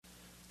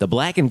The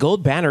Black and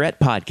Gold Banneret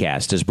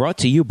podcast is brought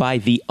to you by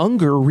the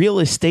Unger Real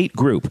Estate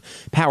Group,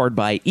 powered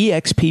by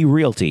eXp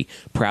Realty,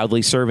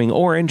 proudly serving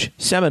Orange,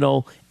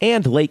 Seminole,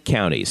 and Lake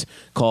counties.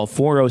 Call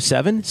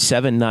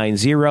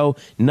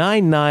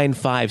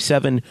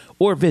 407-790-9957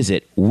 or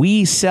visit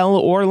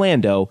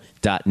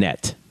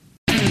WeSellOrlando.net.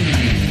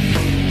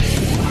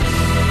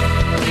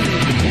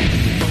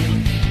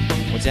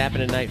 What's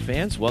happening tonight,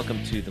 fans?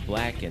 Welcome to the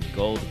Black and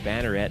Gold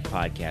Banneret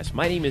podcast.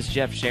 My name is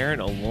Jeff Sharon,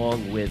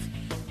 along with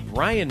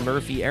Brian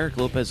Murphy. Eric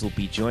Lopez will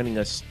be joining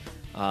us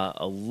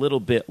a little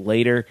bit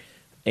later.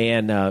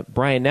 And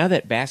Brian, now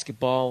that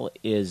basketball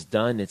is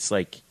done, it's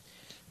like,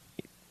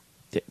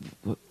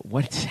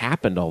 what's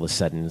happened all of a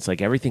sudden? It's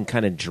like everything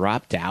kind of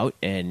dropped out,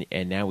 and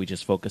now we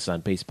just focus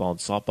on baseball and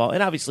softball.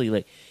 And obviously,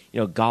 like,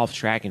 you know, golf,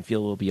 track, and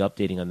field will be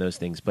updating on those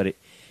things. But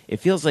it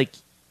feels like,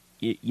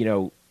 you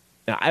know,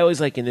 I always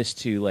liken this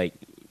to, like,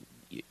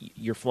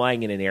 you're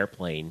flying in an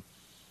airplane,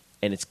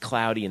 and it's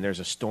cloudy, and there's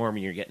a storm,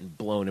 and you're getting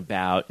blown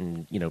about,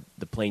 and, you know,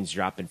 the plane's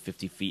dropping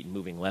 50 feet and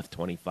moving left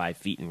 25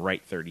 feet and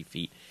right 30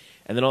 feet.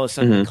 And then all of a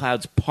sudden the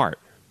clouds part,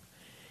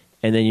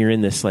 and then you're in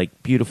this,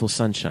 like, beautiful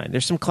sunshine.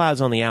 There's some clouds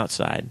on the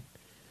outside,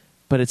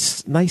 but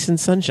it's nice and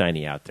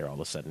sunshiny out there all of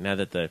a sudden, now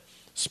that the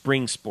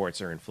spring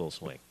sports are in full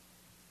swing.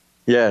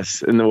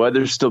 Yes, and the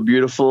weather's still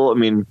beautiful. I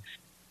mean,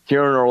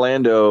 here in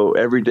Orlando,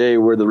 every day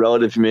where the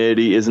relative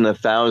humidity isn't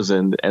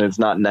 1,000 and it's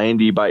not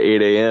 90 by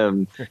 8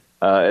 a.m.,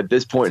 at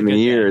this point in the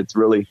year, it's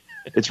really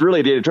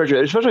a day to treasure,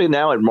 especially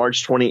now at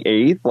March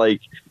 28th. Like,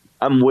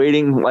 I'm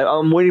waiting for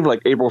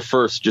like April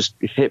 1st just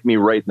hit me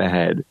right in the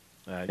head.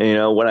 And, you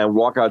know, when I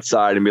walk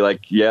outside and be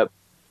like, yep,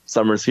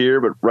 summer's here.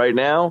 But right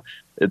now,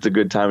 it's a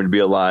good time to be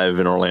alive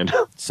in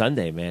Orlando.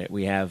 Sunday, man,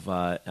 we have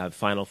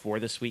Final Four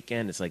this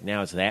weekend. It's like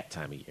now it's that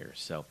time of year.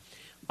 So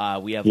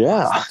we have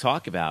lots to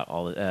talk about.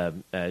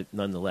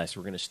 Nonetheless,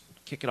 we're going to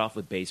kick it off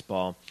with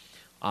baseball.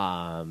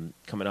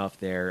 Coming off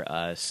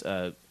their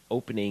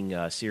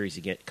opening series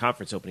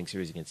conference opening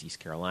series against East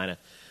Carolina.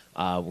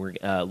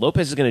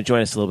 Lopez is going to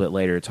join us a little bit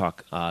later to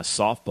talk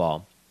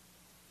softball,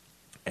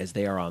 as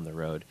they are on the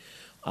road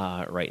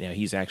right now.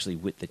 He's actually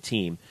with the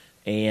team,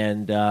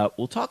 and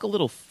we'll talk a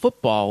little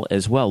football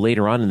as well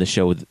later on in the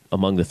show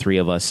among the three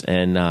of us.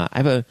 And I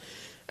have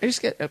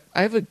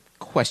a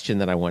question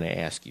that I want to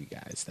ask you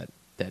guys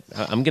that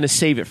I'm going to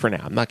save it for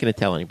now. I'm not going to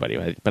tell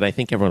anybody, but I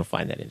think everyone will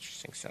find that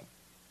interesting. So,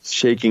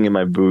 shaking in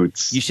my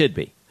boots. You should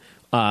be.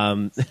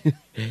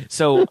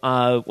 So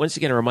once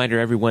again, a reminder,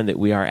 everyone, that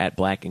we are at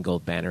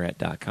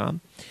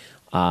blackandgoldbanneret.com.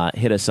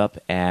 Hit us up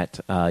at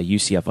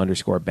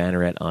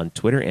UCF_Banneret on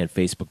Twitter and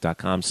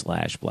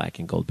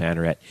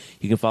Facebook.com/blackandgoldbanneret.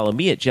 You can follow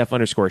me at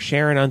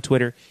Jeff_Sharon on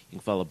Twitter. You can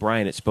follow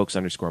Brian at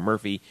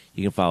Spokes_Murphy.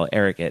 You can follow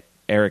Eric at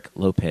Eric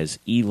Lopez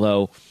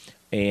Elo.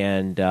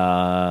 And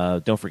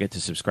don't forget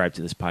to subscribe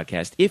to this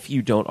podcast if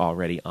you don't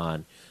already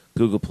on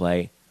Google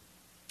Play,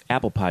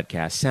 Apple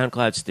Podcasts,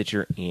 SoundCloud,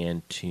 Stitcher,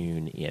 and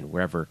TuneIn,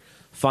 wherever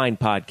fine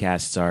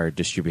podcasts are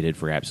distributed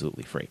for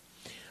absolutely free.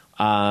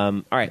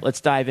 All right,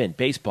 let's dive in.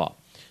 Baseball.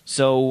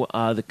 So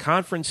the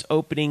conference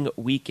opening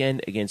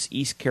weekend against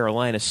East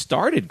Carolina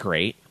started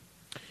great.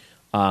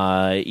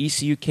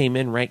 ECU came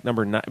in ranked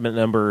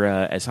number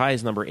as high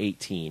as number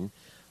 18.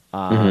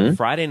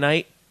 Friday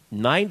night,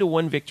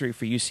 9-1 victory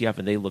for UCF,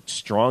 and they looked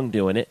strong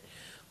doing it.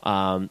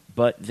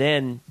 But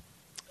then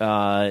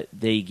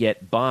they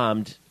get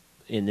bombed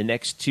in the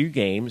next two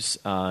games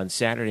on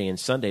Saturday and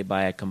Sunday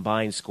by a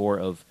combined score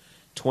of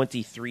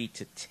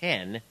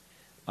 23-10,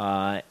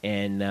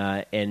 and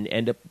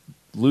end up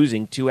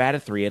losing 2 out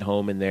of 3 at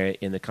home in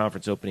the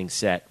conference opening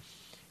set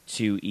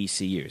to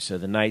ECU. So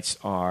the Knights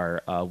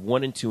are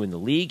 1-2 in the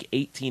league,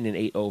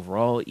 18-8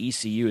 overall.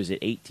 ECU is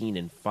at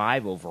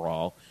 18-5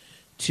 overall,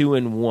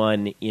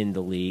 2-1 in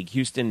the league.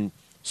 Houston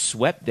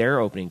swept their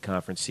opening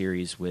conference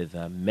series with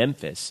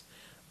Memphis.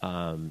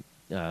 So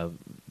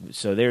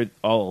they're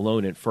all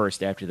alone at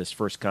first after this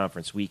first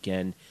conference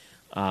weekend.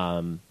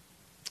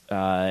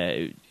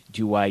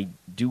 Do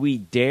we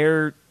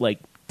dare, like,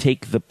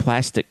 take the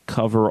plastic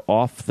cover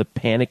off the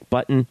panic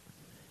button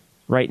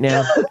right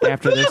now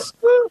after this?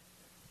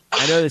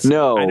 I know this.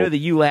 No. I know that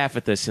you laugh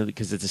at this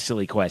because it's a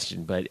silly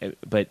question, but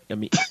I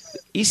mean,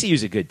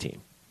 ECU's a good team,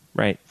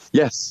 right?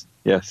 Yes.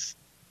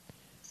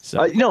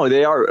 So no,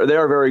 they are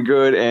very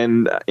good,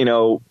 and you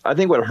know, I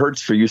think what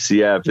hurts for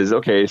UCF is,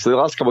 okay, so they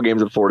lost a couple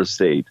games at Florida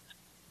State,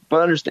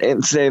 but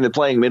saying that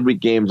playing midweek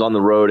games on the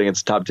road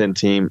against a top 10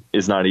 team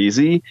is not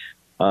easy.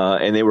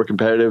 And they were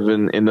competitive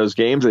in those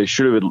games. They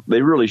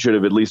really should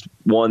have at least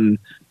won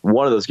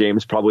one of those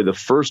games, probably the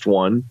first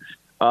one.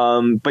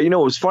 But you know,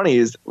 what was funny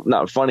is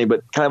not funny,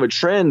 but kind of a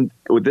trend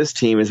with this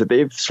team is that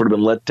they've sort of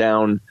been let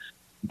down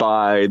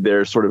by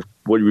their sort of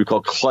what we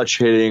call clutch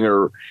hitting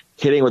or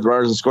hitting with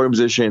runners in scoring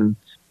position.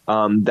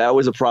 That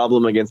was a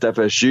problem against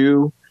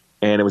FSU,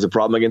 and it was a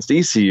problem against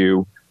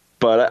ECU.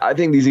 But I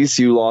think these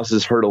ECU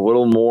losses hurt a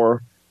little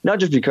more, not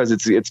just because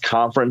it's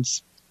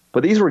conference,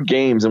 but these were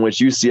games in which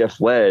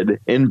UCF led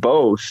in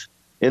both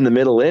in the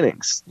middle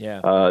innings.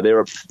 Yeah, they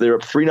were up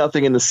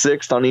 3-0 in the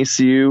sixth on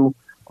ECU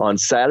on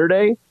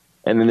Saturday,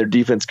 and then their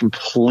defense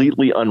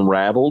completely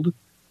unraveled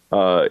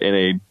in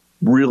a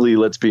really,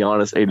 let's be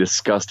honest, a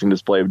disgusting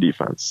display of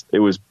defense. It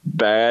was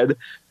bad,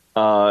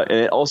 and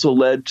it also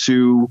led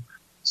to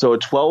a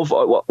 12.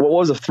 What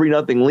was a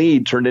 3-0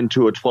 lead turned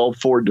into a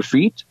 12-4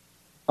 defeat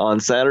on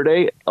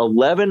Saturday.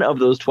 11 of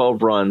those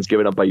 12 runs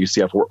given up by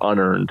UCF were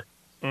unearned.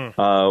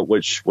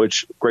 Which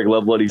Greg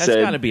Lovelady said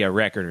that's got to be a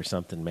record or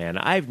something, man.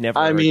 I've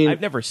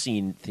never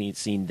seen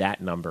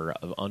that number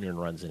of unearned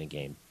runs in a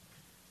game.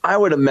 I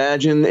would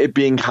imagine it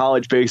being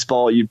college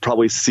baseball, you'd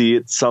probably see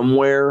it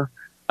somewhere.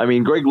 I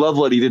mean, Greg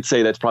Lovelady did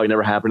say that's probably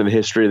never happened in the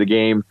history of the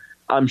game.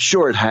 I'm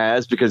sure it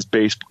has because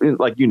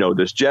like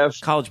this, Jeff.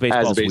 College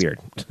baseball is weird.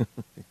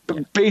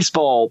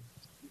 Baseball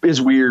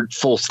is weird.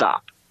 Full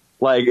stop.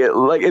 Like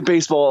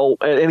baseball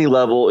at any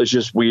level is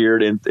just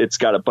weird, and it's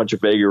got a bunch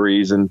of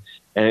vagaries and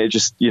it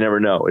just, you never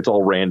know. It's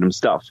all random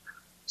stuff.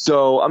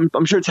 So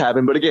I'm sure it's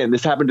happened. But again,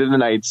 this happened in the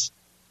Knights.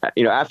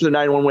 After the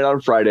 9-1 win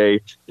on Friday,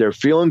 they're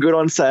feeling good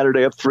on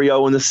Saturday, up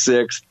 3-0 in the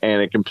 6th,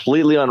 and it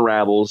completely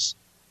unravels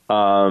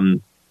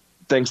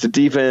thanks to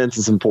defense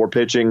and some poor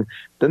pitching.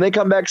 Then they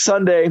come back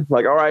Sunday,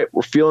 like, all right,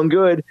 we're feeling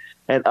good,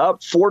 and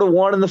up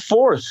 4-1 in the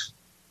 4th.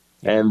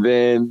 And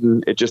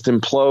then it just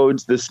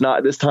implodes. This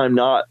time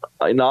not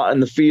in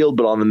the field,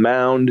 but on the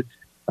mound.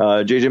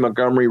 J.J.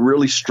 Montgomery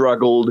really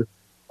struggled.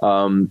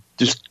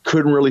 Just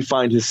couldn't really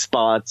find his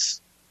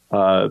spots.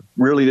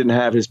 Really didn't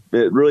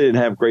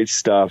have great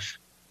stuff.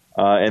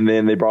 And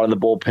then they brought in the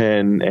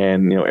bullpen,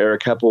 and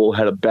Eric Heppel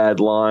had a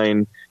bad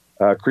line.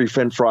 Cree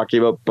Finfrock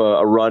gave up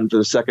a run for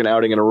the second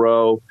outing in a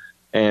row,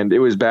 and it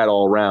was bad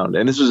all around.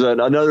 And this was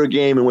another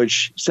game in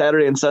which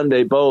Saturday and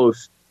Sunday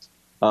both,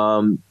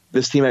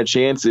 this team had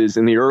chances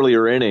in the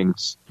earlier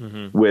innings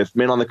with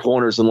men on the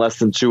corners and less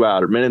than 2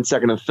 out, or men in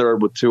second and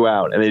third with 2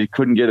 out, and they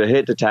couldn't get a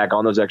hit to tack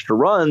on those extra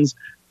runs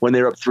when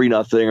they were up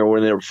 3-0 or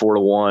when they were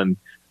 4-1.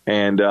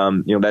 And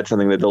that's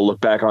something that they'll look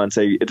back on and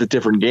say it's a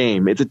different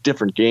game. It's a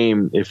different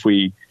game if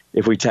we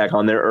tack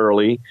on there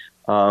early.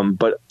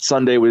 But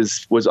Sunday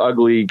was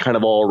ugly, kind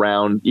of all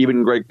around.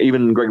 Even Greg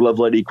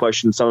Lovelady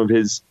questioned some of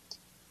his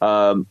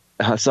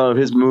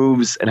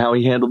moves and how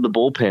he handled the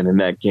bullpen in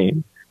that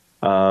game.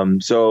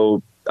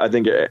 So I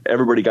think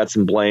everybody got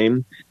some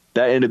blame.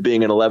 That ended up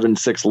being an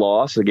 11-6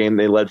 loss, a game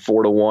they led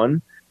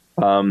 4-1.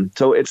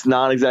 So it's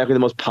not exactly the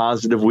most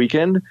positive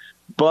weekend,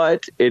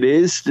 but it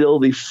is still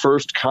the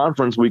first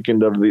conference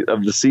weekend of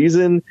the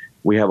season.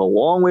 We have a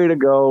long way to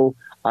go.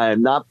 I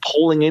am not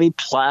pulling any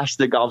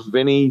plastic off of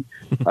any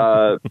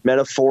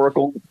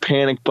metaphorical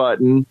panic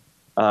button.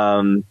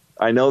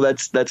 I know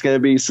that's going to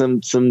be it's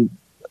going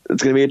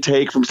to be a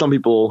take from some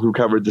people who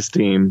covered this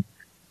team,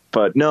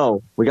 but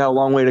no, we got a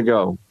long way to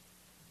go.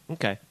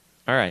 Okay.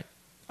 All right.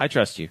 I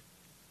trust you.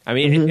 I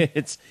mean,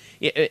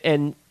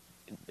 and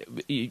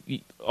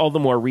all the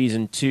more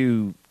reason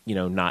to,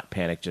 not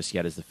panic just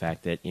yet is the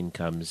fact that in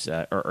comes,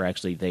 or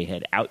actually they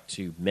head out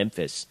to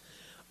Memphis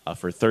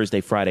for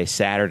Thursday, Friday,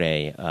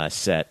 Saturday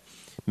set.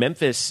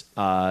 Memphis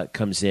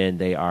comes in.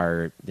 They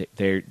got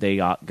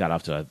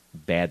off to a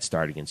bad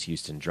start against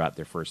Houston, dropped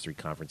their first 3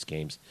 conference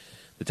games.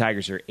 The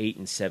Tigers are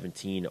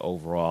 8-17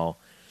 overall.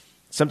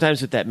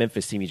 Sometimes with that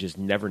Memphis team, you just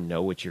never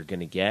know what you're going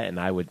to get, and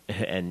I would,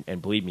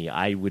 and believe me,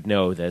 I would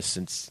know this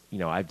since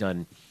I've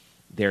done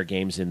their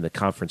games in the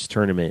conference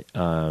tournament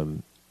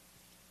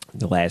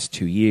the last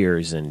 2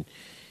 years, and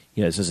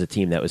this is a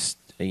team that was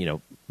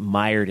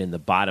mired in the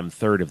bottom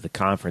third of the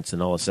conference,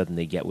 and all of a sudden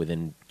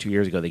 2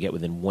 years ago they get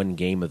within 1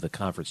 game of the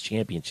conference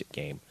championship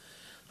game,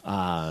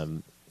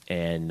 and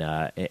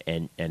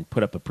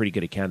put up a pretty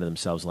good account of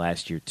themselves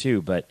last year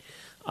too, but.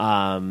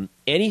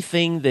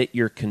 Anything that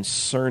you're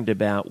concerned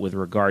about with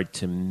regard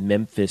to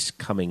Memphis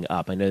coming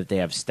up? I know that they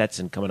have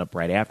Stetson coming up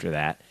right after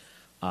that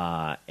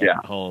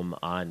at home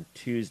on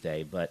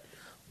Tuesday, but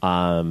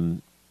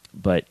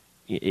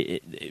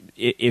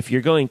if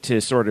you're going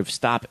to sort of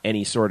stop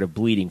any sort of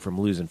bleeding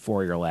from losing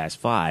 4 of your last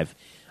 5,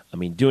 I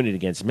mean, doing it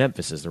against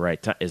Memphis is the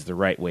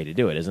right way to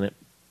do it, isn't it?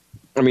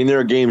 I mean, there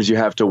are games you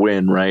have to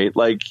win, right?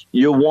 Like,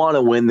 you want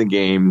to win the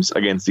games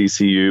against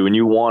ECU, and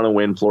you want to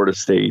win Florida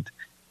State.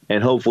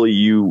 And hopefully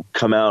you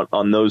come out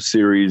on those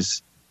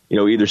series,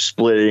 either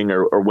splitting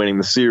or winning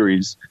the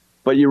series.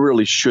 But you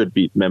really should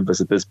beat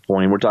Memphis at this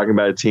point. We're talking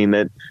about a team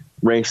that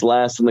ranks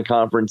last in the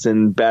conference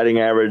in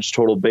batting average,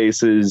 total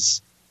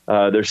bases.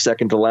 They're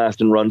second to last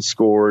in runs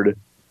scored.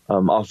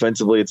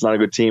 Offensively, it's not a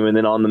good team. And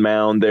then on the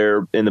mound,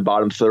 they're in the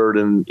bottom third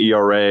in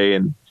ERA.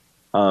 And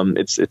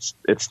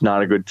it's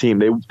not a good team.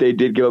 They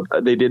did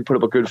put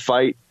up a good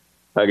fight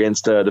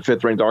against the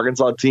 5th-ranked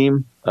Arkansas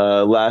team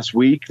last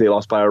week. They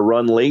lost by a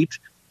run late.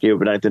 Gave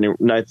up a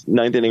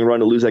ninth inning run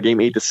to lose that game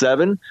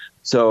 8-7.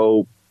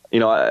 So,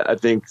 I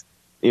think,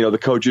 the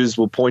coaches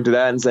will point to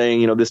that and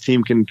saying, this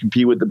team can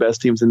compete with the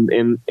best teams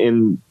in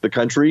the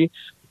country.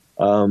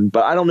 But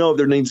I don't know if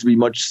there needs to be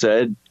much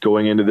said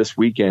going into this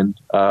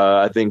weekend.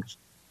 I think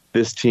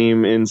this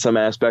team in some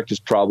aspect is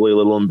probably a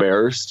little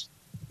embarrassed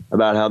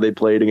about how they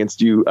played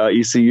against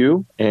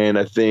ECU. And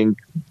I think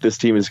this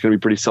team is going to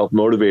be pretty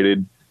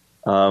self-motivated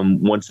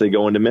once they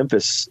go into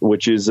Memphis,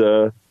 which is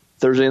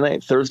Thursday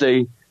night.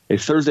 Thursday a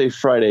Thursday,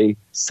 Friday,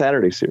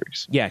 Saturday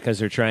series. Yeah, because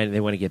they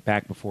want to get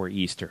back before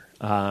Easter.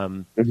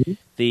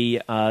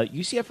 The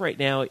UCF right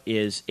now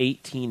is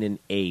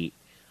 18-8.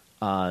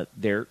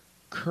 Their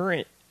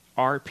current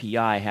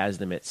RPI has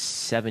them at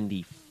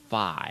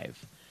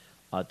 75.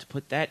 To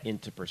put that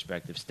into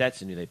perspective,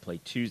 Stetson, who they play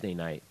Tuesday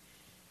night,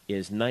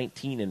 is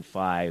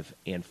 19-5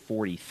 and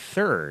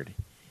 43rd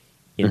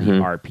in the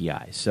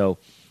RPI. So,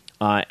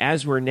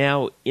 as we're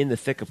now in the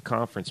thick of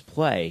conference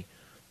play,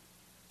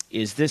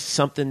 is this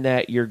something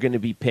that you're going to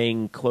be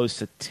paying close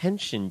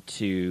attention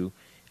to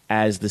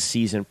as the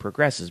season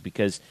progresses?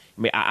 Because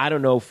I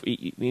don't know if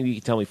maybe you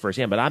can tell me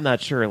firsthand, but I'm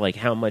not sure like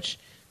how much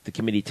the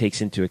committee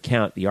takes into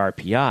account the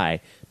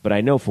RPI. But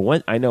I know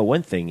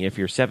one thing: if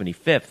you're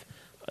 75th,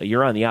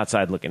 you're on the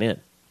outside looking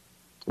in.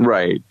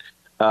 Right.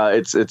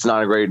 It's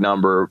not a great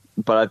number,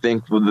 but I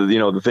think with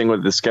the thing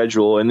with the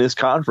schedule in this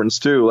conference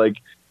too, like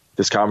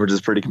this conference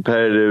is pretty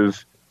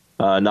competitive.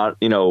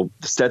 The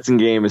Stetson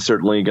game is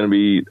certainly going to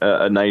be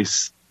a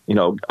nice,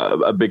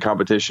 a big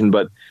competition.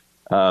 But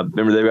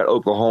remember, they've got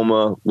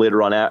Oklahoma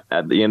later on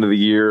at the end of the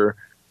year.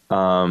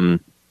 And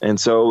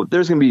so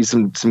there's going to be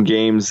some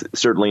games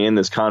certainly in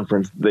this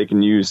conference that they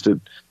can use to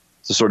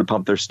sort of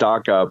pump their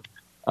stock up.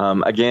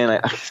 Again,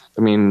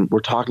 I mean,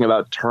 we're talking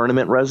about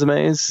tournament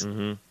resumes.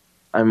 Mm-hmm.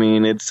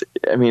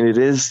 It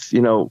is,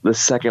 the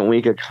second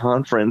week of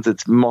conference.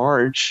 It's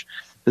March.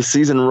 The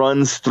season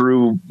runs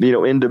through,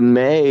 into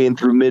May and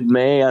through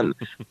mid-May. I'm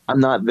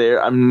not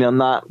there. I'm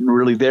not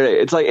really there.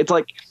 It's like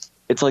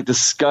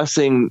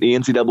discussing the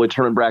NCAA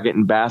tournament bracket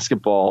in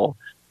basketball,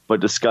 but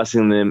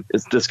discussing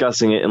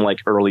it in like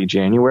early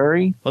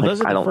January. Well,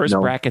 doesn't the first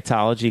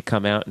bracketology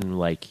come out in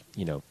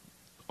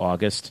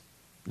August?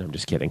 No, I'm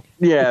just kidding.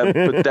 Yeah,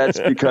 but that's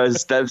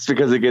because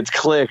it gets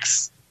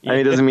clicks.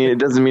 I mean, it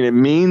doesn't mean it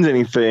means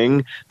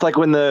anything. It's like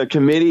when the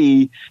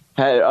committee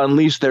had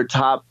unleashed their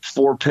top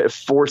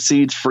four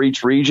seeds for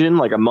each region,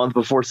 like a month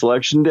before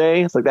selection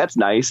day. It's like, that's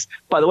nice.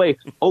 By the way,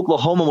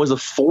 Oklahoma was a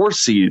 4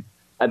 seed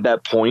at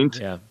that point,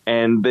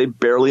 and they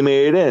barely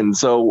made it in.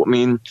 So, I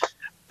mean,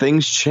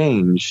 things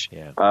change.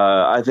 Yeah.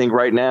 I think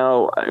right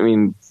now,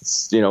 I'm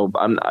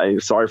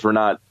sorry for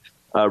not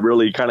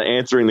really kind of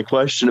answering the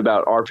question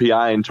about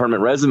RPI and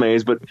tournament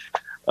resumes, but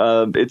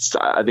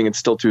I think it's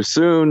still too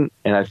soon,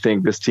 and I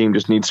think this team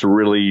just needs to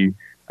really.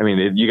 I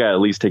mean, you got to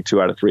at least take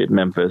 2 out of 3 at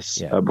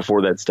Memphis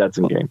before that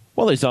Stetson game.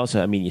 Well, there's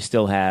also, you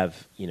still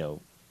have,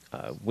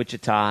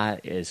 Wichita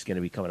is going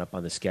to be coming up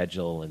on the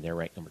schedule, and they're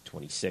ranked number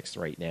 26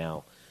 right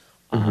now.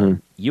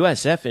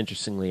 USF,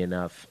 interestingly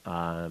enough,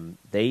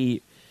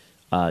 they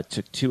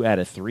took 2 out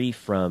of 3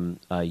 from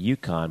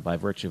UConn by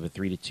virtue of a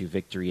 3-2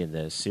 victory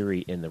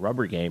in the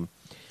rubber game.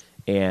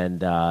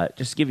 And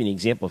just to give you an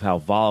example of how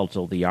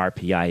volatile the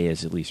RPI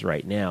is, at least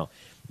right now,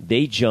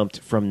 they jumped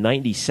from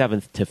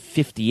 97th to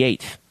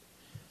 58th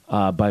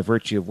by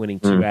virtue of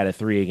winning 2 out of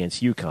 3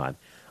 against UConn.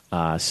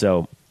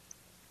 So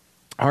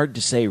hard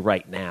to say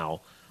right now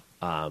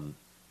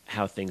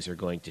how things are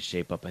going to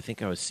shape up. I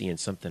think I was seeing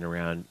something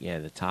around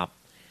the top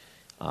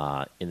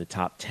in the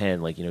top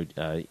 10.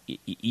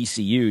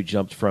 ECU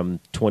jumped from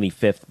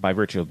 25th by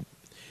virtue of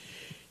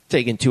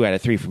taking 2 out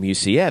of 3 from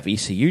UCF.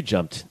 ECU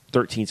jumped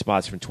 13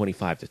 spots from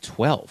 25 to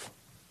 12.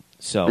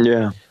 So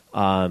and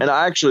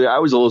I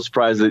was a little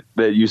surprised that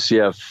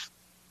UCF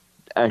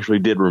actually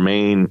did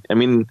remain. I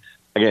mean,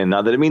 again,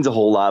 not that it means a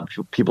whole lot.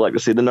 People like to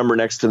see the number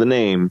next to the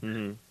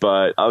name,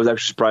 but I was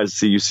actually surprised to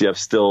see UCF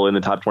still in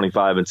the top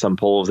 25 in some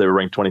polls. They were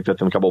ranked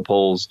 25th in a couple of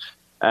polls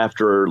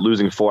after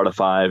losing 4 out of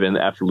 5 and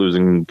after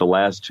losing the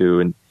last 2.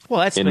 And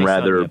that's in based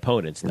rather on the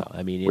opponents, though.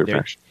 I mean,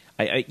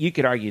 you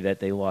could argue that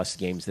they lost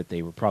games that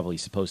they were probably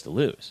supposed to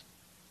lose.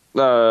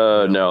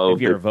 No.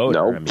 If you're a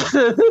voter,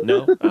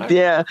 no. Right.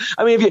 Yeah.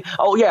 I mean,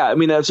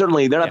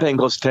 certainly they're not paying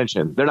close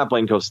attention. They're not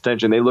paying close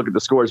attention. They look at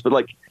the scores,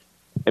 but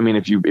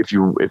if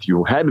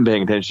you had been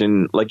paying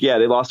attention,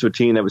 they lost to a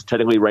team that was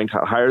technically ranked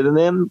higher than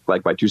them,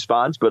 by 2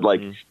 spots, but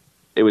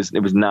it was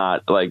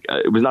not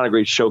a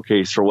great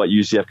showcase for what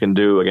UCF can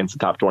do against the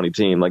top 20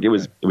 team. It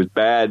was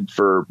bad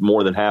for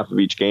more than half of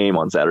each game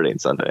on Saturday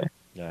and Sunday.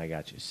 Yeah, I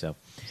got you. So,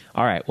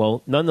 all right.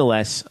 Well,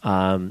 nonetheless,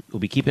 we'll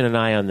be keeping an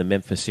eye on the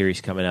Memphis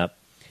series coming up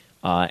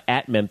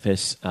at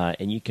Memphis,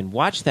 and you can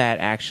watch that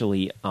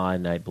actually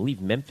on, I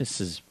believe,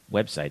 Memphis's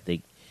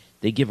website.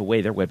 They give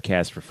away their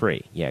webcast for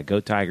free. Yeah,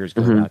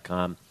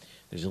 GoTigersGo.com.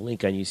 There's a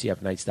link on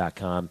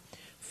UCFKnights.com.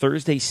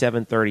 Thursday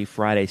 7:30,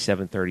 Friday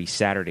 7:30,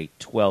 Saturday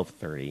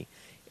 12:30,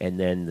 and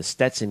then the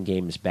Stetson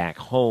game is back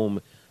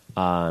home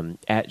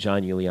at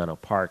John Giuliano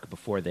Park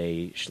before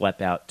they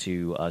schlep out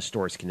to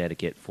Storrs,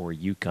 Connecticut for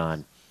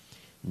UConn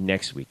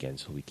next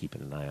weekend. So we'll be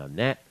keeping an eye on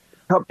that.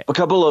 A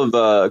couple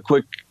of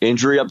quick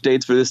injury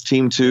updates for this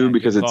team too,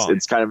 because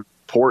it's kind of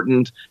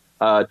important.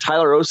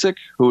 Tyler Osick,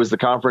 who was the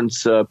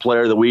conference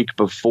player of the week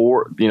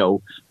before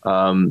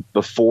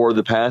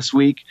the past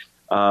week,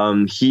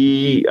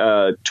 he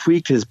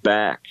tweaked his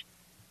back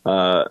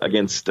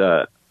against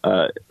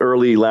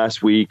early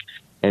last week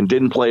and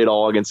didn't play at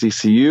all against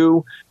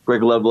ECU.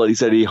 Greg Levelet, he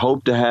said he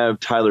hoped to have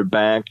Tyler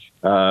back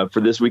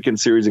for this weekend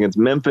series against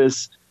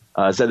Memphis.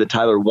 said that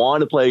Tyler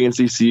wanted to play against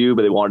ECU,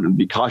 but they wanted to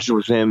be cautious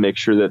with him, make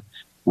sure that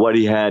what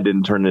he had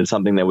didn't turn into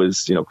something that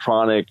was,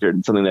 chronic or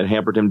something that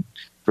hampered him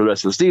for the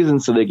rest of the season.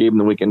 So they gave him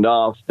the weekend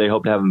off. They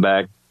hope to have him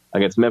back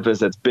against Memphis.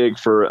 That's big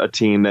for a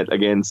team that,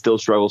 again, still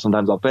struggles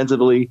sometimes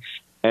offensively.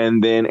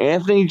 And then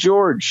Anthony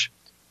George,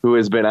 who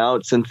has been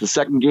out since the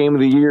second game of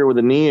the year with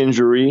a knee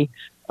injury.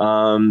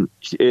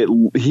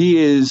 He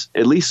is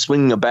at least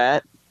swinging a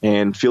bat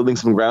and fielding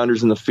some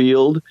grounders in the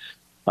field.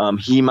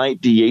 He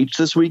might DH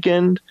this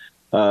weekend.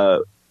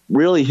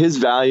 Really, his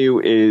value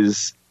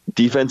is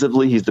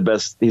defensively. He's the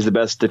best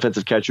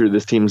defensive catcher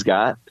this team's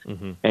got.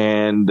 Mm-hmm.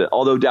 And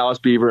although Dallas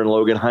Beaver and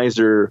Logan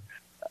Heiser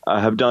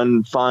have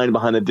done fine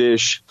behind the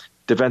dish,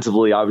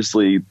 defensively,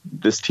 obviously,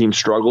 this team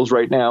struggles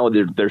right now.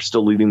 They're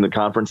still leading the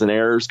conference in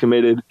errors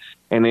committed,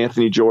 and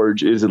Anthony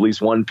George is at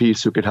least one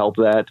piece who could help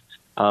that,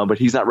 but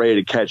he's not ready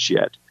to catch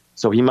yet.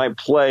 So he might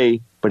play,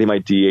 but he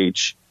might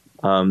DH.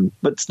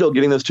 But still,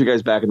 getting those two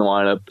guys back in the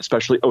lineup,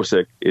 especially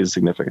Osick, is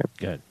significant.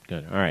 Good.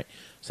 All right.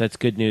 So that's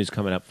good news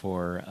coming up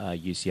for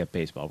UCF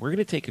baseball. We're going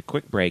to take a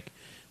quick break.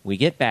 When we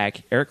get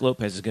back, Eric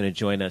Lopez is going to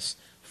join us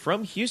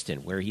from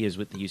Houston, where he is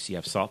with the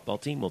UCF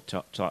softball team. We'll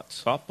talk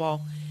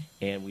softball,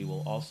 and we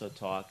will also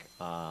talk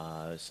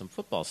some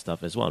football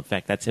stuff as well. In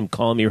fact, that's him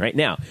calling me right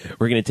now.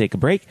 We're going to take a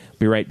break.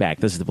 Be right back.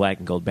 This is the Black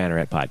and Gold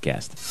Banneret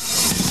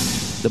Podcast.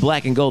 The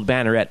Black and Gold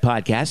Banneret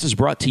Podcast is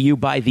brought to you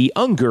by the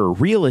Unger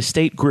Real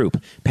Estate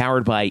Group,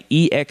 powered by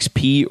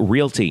eXp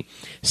Realty.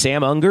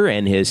 Sam Unger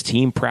and his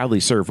team proudly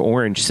serve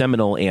Orange,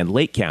 Seminole, and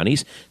Lake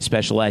counties,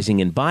 specializing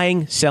in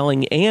buying,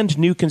 selling, and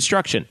new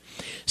construction.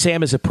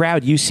 Sam is a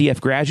proud UCF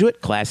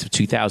graduate, class of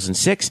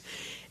 2006,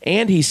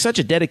 and he's such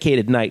a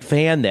dedicated Knight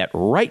fan that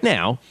right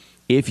now,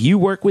 if you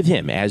work with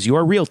him as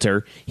your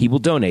realtor, he will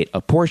donate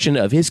a portion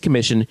of his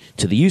commission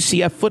to the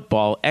UCF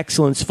Football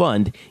Excellence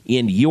Fund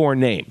in your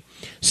name.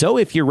 So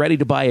if you're ready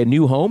to buy a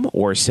new home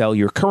or sell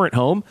your current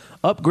home,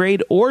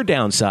 upgrade or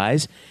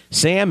downsize,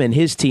 Sam and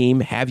his team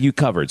have you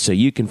covered so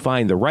you can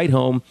find the right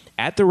home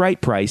at the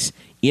right price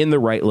in the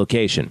right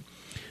location.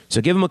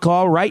 So give him a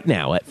call right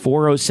now at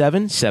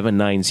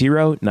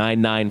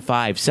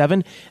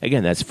 407-790-9957.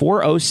 Again, that's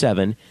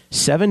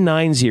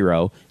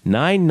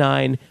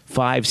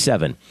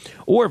 407-790-9957.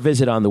 Or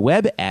visit on the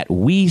web at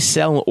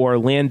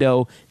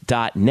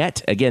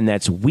WeSellOrlando.net. Again,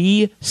 that's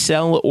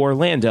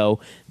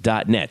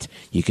WeSellOrlando.net.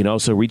 You can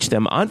also reach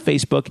them on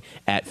Facebook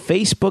at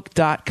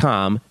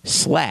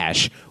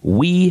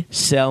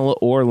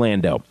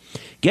facebook.com/WeSellOrlando.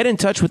 Get in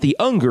touch with the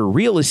Unger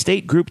Real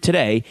Estate Group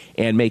today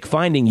and make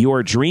finding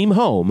your dream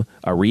home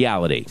a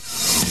reality.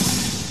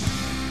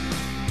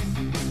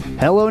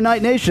 Hello,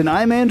 Night Nation.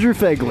 I'm Andrew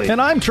Fegley.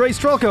 And I'm Trey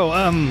Strelko.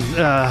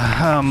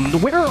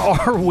 Where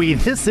are we?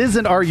 This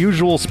isn't our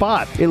usual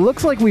spot. It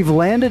looks like we've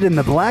landed in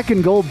the Black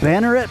and Gold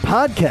Banneret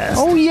Podcast.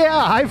 Oh, yeah.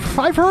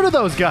 I've heard of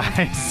those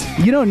guys.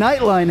 You know,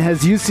 Nightline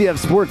has UCF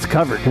sports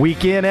covered.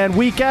 Week in and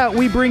week out,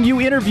 we bring you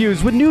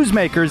interviews with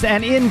newsmakers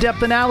and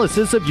in-depth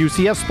analysis of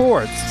UCF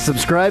sports.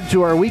 Subscribe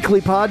to our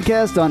weekly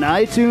podcast on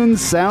iTunes,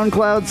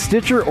 SoundCloud,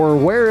 Stitcher, or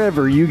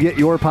wherever you get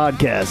your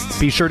podcasts.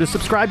 Be sure to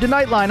subscribe to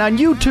Nightline on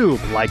YouTube,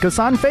 like us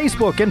on Facebook,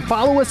 and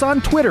follow us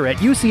on Twitter at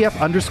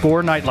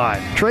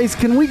UCF_Nightline. Trace,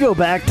 can we go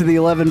back to the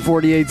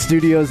 1148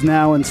 studios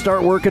now and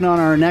start working on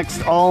our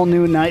next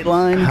all-new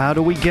Nightline? How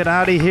do we get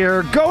out of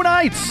here? Go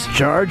Knights!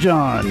 Charge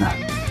on.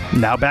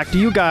 Now back to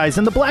you guys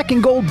in the Black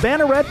and Gold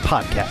Banneret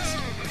Podcast.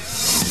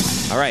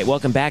 All right,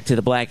 welcome back to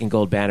the Black and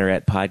Gold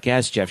Banneret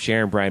Podcast. Jeff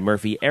Sharon, Brian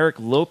Murphy. Eric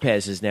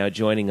Lopez is now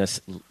joining us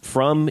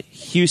from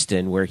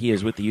Houston, where he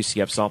is with the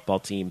UCF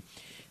softball team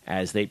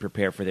as they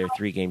prepare for their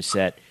three-game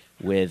set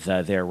with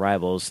their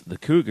rivals, the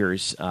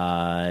Cougars.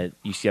 UCF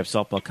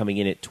softball coming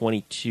in at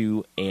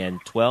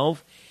 22-12.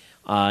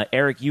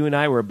 Eric, you and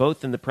I were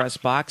both in the press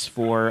box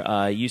for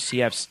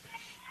UCF's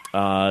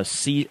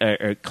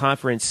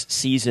conference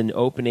season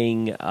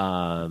opening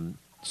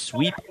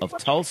sweep of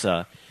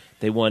Tulsa.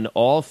 They won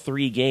all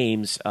three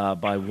games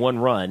by one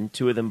run,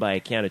 two of them by a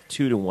count of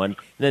 2-1. And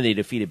then they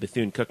defeated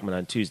Bethune-Cookman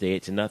on Tuesday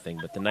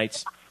 8-0. But the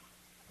Knights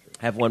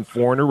have won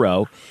four in a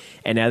row,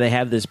 and now they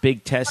have this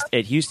big test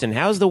at Houston.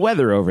 How's the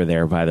weather over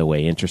there, by the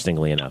way,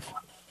 interestingly enough?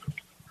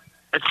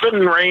 It's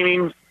been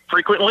raining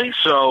frequently,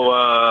 so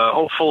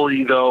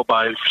hopefully, though,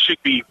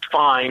 should be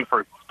fine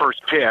for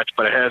first pitch,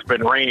 but it has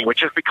been raining, which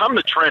has become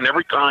the trend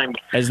every time.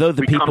 As though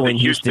the people in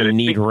Houston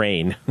need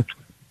rain.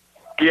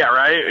 Yeah,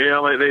 right? You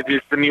know, they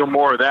just need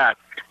more of that.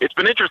 It's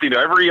been interesting,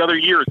 though. Every other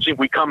year, it seems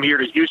we come here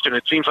to Houston,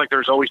 it seems like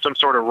there's always some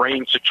sort of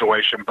rain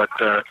situation. But,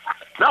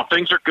 no,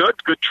 things are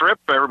good. Good trip.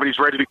 Everybody's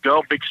ready to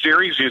go. Big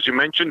series, as you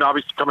mentioned,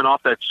 obviously coming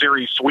off that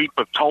series sweep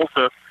of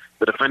Tulsa,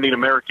 the defending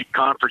American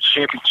Conference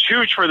champions.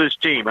 Huge for this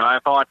team. And I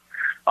thought,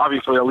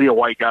 obviously, Aaliyah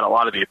White got a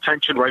lot of the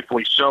attention,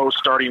 rightfully so,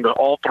 starting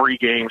all three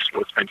games.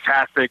 Was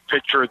fantastic.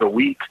 Pitcher of the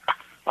week.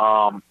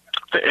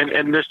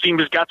 And this team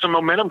has got some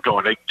momentum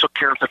going. They took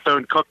care of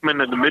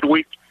Bethune-Cookman in the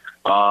midweek.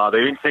 They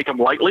didn't take them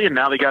lightly, and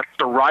now they got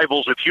the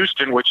rivals with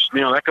Houston, which,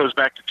 you know, that goes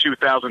back to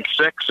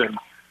 2006. And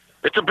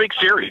it's a big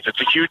series.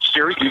 It's a huge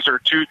series. These are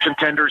two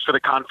contenders for the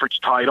conference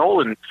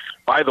title. And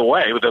by the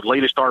way, with the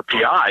latest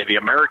RPI, the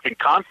American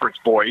Conference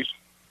boys,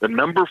 the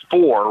number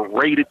 4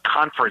 rated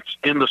conference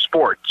in the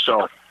sport.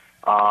 So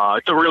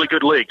it's a really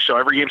good league. So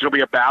every game's going to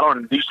be a battle.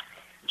 And these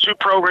two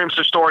programs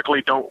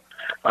historically don't,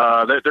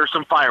 there's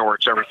some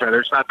fireworks everywhere.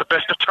 There's not the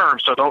best of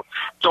terms. So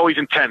it's always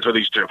intense with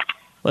these two.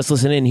 Let's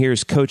listen in.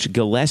 Here's Coach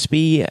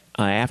Gillespie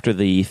after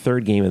the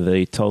third game of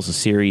the Tulsa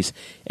series,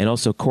 and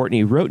also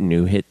Courtney Roten,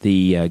 who hit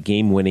the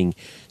game-winning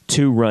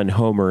 2-run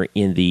homer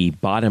in the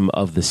bottom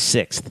of the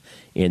 6th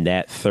in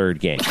that third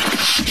game.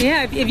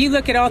 Yeah, if you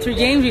look at all 3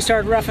 games, we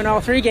started roughing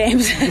all 3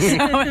 games. So,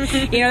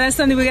 that's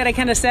something we got to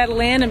kind of settle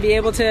in and be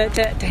able to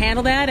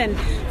handle that. And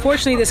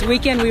fortunately, this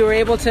weekend we were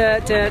able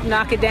to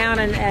knock it down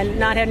and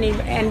not have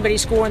anybody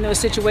score in those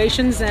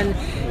situations and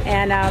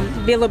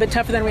be a little bit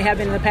tougher than we have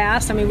been in the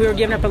past. I mean, we were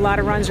giving up a lot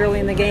of runs early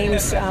in the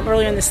games,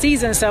 earlier in the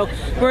season. So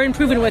we're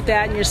improving with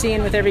that, and you're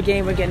seeing with every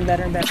game we're getting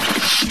better and better.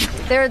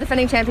 They're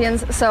defending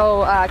champions,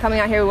 so coming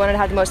out here we wanted to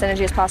have the most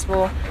energy as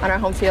possible on our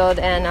home field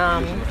and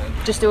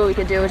just do what we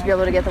could do to be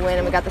able to get the win,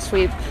 and we got the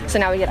sweep, so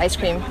now we get ice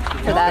cream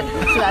for that,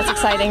 so that's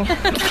exciting.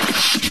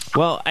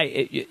 Well,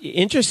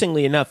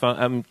 interestingly enough,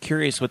 I'm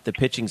curious what the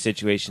pitching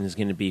situation is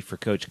going to be for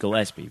Coach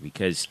Gillespie,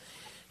 because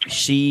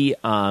she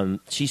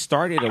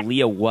started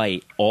Aaliyah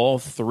White all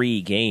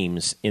 3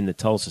 games in the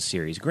Tulsa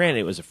series. Granted,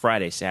 it was a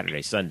Friday,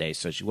 Saturday, Sunday,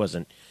 so she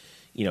wasn't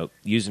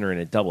using her in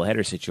a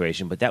doubleheader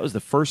situation, but that was the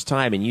first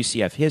time in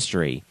UCF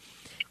history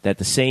that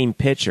the same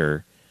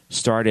pitcher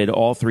started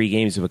all 3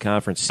 games of a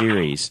conference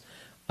series.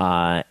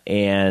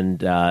 It's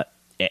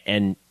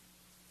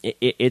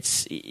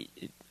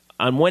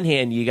on one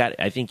hand,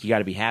 I think you got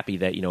to be happy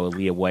that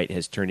Aaliyah White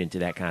has turned into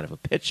that kind of a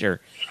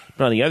pitcher,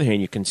 but on the other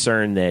hand, you're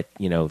concerned that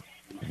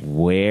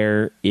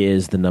where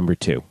is the number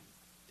 2?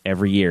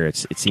 Every year,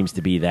 it seems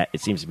to be that.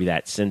 It seems to be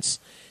that since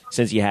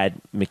you had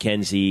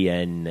Mackenzie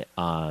and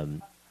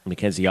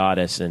Mackenzie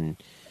Otis and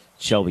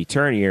Shelby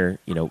Turnier,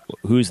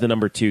 who's the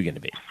number 2 going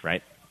to be,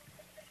 right?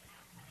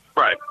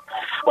 Right.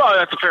 Well,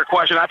 that's a fair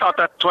question. I thought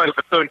that's why the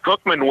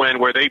Thune-Cookman win,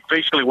 where they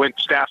basically went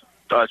staff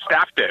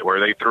day, where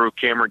they threw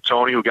Cameron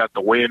Toney, who got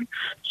the win,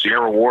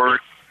 Sierra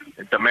Ward,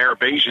 and Tamara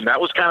Bajan. That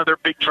was kind of their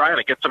big try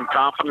to get some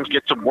confidence,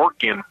 get some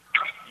work in. You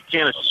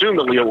can't assume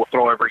that Leah will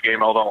throw every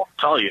game, although I'll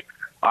tell you,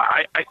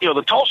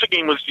 the Tulsa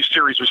game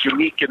series was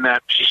unique in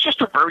that she's just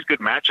a very good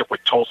matchup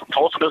with Tulsa.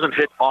 Tulsa doesn't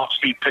hit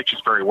off-speed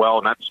pitches very well,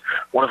 and that's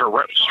one of her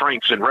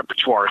strengths and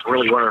repertoire is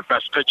really one of her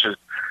best pitches.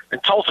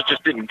 And Tulsa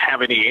just didn't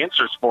have any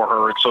answers for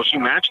her, and so she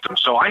matched them.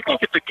 So I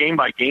think it's a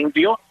game-by-game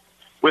deal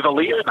with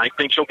Aaliyah, and I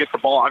think she'll get the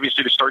ball,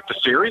 obviously, to start the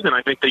series, and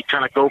I think they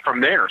kind of go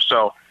from there.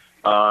 So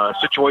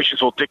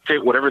situations will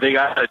dictate whatever they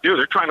got to do.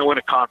 They're trying to win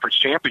a conference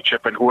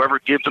championship, and whoever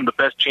gives them the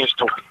best chance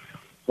to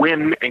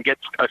win and get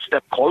a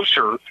step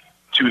closer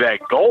to that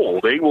goal,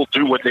 they will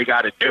do what they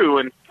got to do.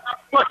 And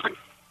listen,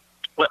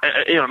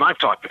 and I've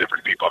talked to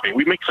different people. I mean,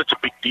 we make such a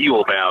big deal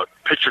about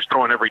pitchers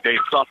throwing every day in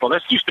softball.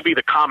 That used to be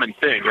the common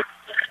thing.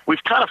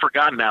 We've kind of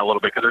forgotten that a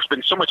little bit because there's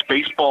been so much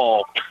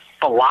baseball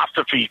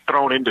philosophy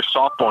thrown into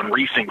softball in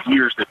recent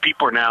years that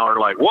people are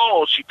like,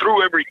 whoa, she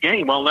threw every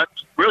game. Well, that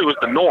really was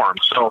the norm.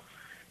 So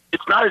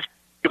it's not as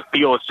good a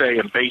deal as, say,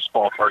 in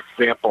baseball, for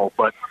example.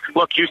 But,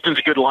 look, Houston's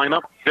a good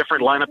lineup,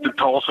 different lineup than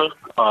Tulsa.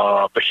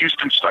 But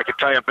Houston's, I can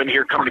tell you, I've been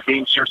here coming to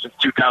games here since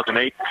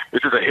 2008.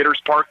 This is a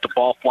hitter's park. The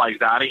ball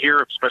flies out of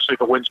here, especially if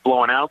the wind's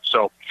blowing out.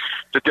 So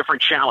it's a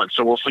different challenge.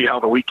 So we'll see how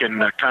the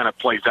weekend kind of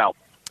plays out.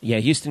 Yeah,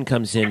 Houston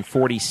comes in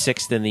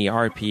 46th in the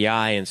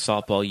RPI in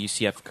softball.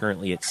 UCF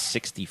currently at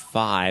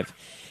 65.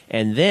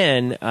 And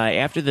then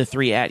after the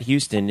 3 at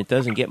Houston, it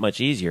doesn't get much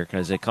easier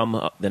because the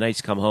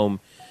Knights come home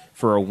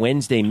for a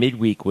Wednesday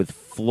midweek with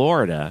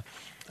Florida,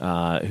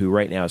 who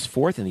right now is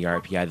 4th in the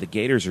RPI. The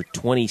Gators are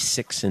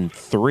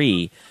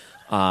 26-3.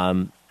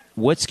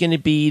 What's going to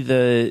be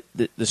the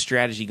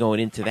strategy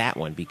going into that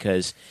one?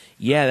 Because,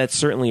 yeah, that's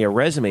certainly a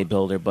resume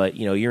builder, but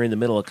you're in the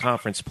middle of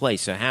conference play.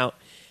 So how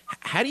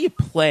do you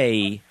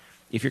play,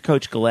 if you're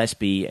Coach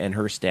Gillespie and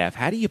her staff,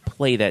 how do you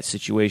play that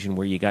situation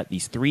where you got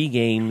these 3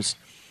 games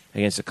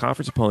against a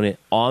conference opponent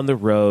on the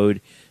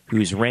road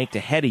who's ranked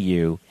ahead of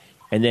you,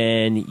 and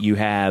then you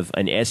have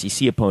an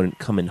SEC opponent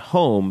coming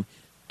home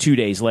 2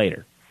 days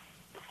later?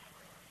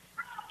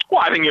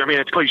 Well,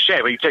 it's cliche,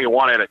 but you take it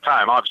one at a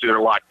time. Obviously, they're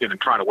locked in and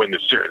trying to win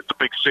this series. It's a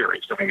big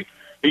series.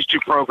 These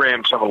two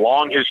programs have a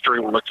long history.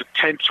 It's a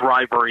tense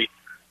rivalry.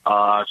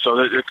 So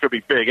it's going to be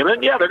big. And then,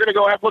 they're going to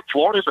go out. Look,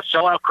 Florida's a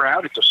sellout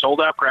crowd. It's a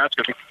sold-out crowd. It's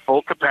going to be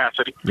full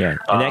capacity. Yeah,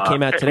 and that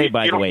came out today,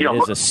 by the way. It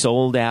is a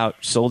sold-out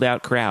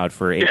crowd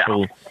for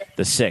April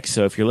the 6th.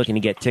 So if you're looking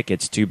to get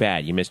tickets, too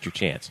bad. You missed your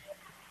chance.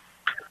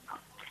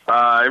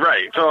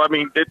 Right. So,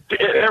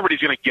 everybody's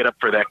going to get up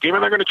for that game,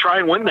 and they're going to try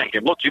and win that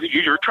game. Look,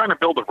 you're trying to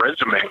build a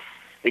resume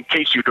in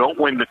case you don't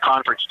win the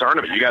conference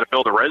tournament. You got to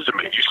build a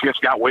resume. UCF's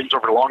got wins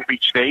over Long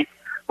Beach State.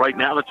 Right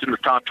now, that's in the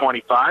top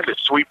 25. The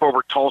sweep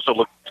over Tulsa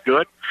looks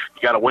good.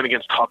 You got to win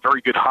against a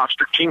very good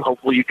Hofstra team.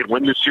 Hopefully, you can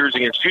win this series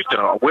against Houston.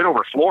 A win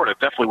over Florida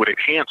definitely would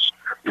enhance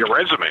your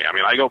resume.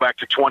 I go back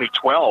to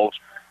 2012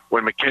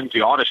 when Mackenzie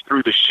Audis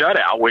threw the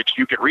shutout, which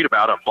you can read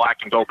about on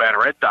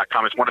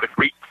blackandgoldbanneret.com. It's one of the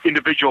great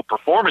individual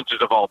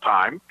performances of all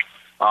time.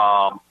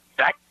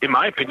 That, in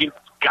my opinion,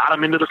 got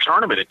them into the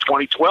tournament in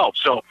 2012.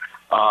 So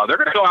they're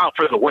going to go out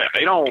for the win.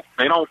 They don't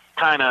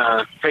kind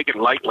of take it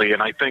lightly,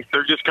 and I think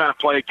they're just kind of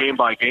play it game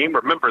by game.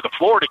 Remember, the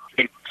Florida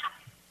game,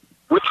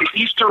 with the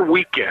Easter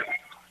weekend,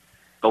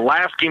 the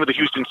last game of the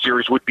Houston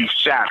series would be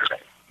Saturday.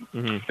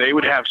 Mm-hmm. They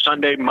would have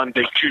Sunday,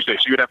 Monday, Tuesday.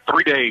 So you'd have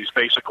 3 days,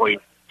 basically,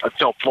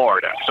 until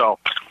Florida. So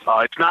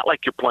it's not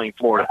like you're playing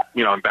Florida,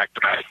 in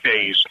back-to-back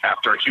days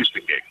after a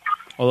Houston game.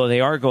 Although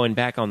they are going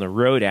back on the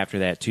road after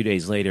that 2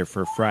 days later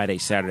for Friday,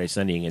 Saturday,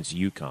 Sunday against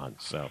UConn.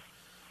 So,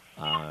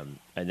 and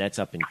that's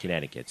up in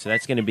Connecticut. So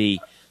that's going to be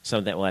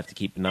something that we'll have to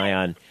keep an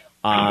eye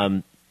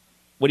on.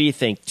 What do you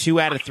think? 2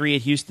 out of 3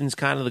 at Houston's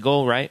kind of the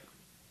goal, right?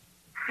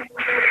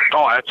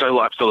 Oh,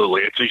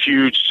 absolutely. It's a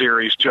huge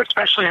series, too,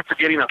 especially after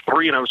getting a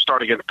 3-0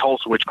 start against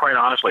Tulsa, which, quite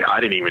honestly, I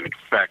didn't even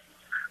expect.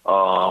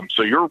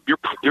 So you're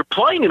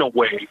playing in a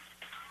way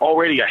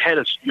already ahead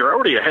of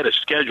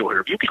schedule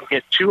here. If you can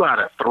get 2 out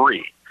of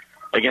 3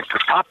 against the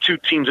top 2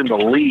 teams in the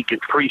league in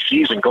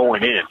preseason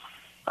going in,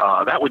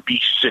 that would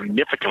be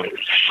significantly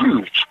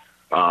huge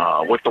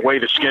with the way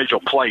the schedule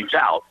plays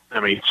out.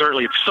 I mean,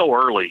 certainly it's so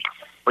early,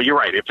 but you're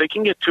right. If they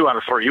can get 2 out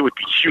of 3, it would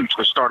be huge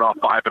to start off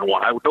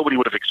 5-1. Nobody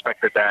would have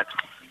expected that,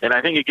 and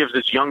I think it gives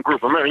this young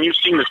group. I mean, you've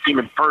seen this team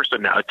in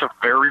person now. It's a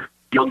very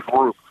young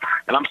group,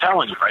 and I'm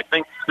telling you, I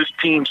think this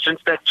team, since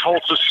that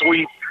Tulsa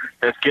sweep,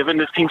 has given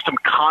this team some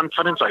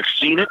confidence. I've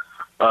seen it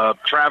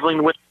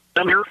traveling with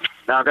them here.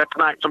 Now,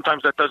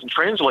 sometimes that doesn't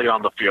translate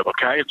on the field,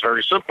 okay? It's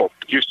very simple.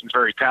 Houston's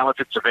very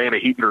talented. Savannah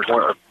Heaton is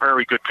a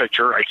very good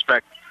pitcher. I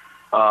expect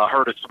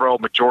her to throw a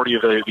majority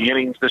of the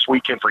innings this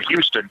weekend for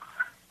Houston.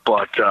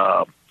 But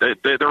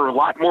they're a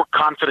lot more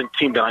confident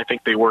team than I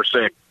think they were,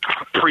 say,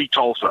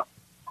 pre-Tulsa.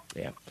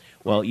 Yeah.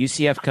 Well,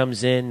 UCF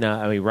comes in,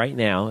 right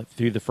now,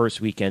 through the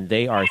first weekend,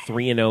 they are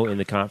 3-0 in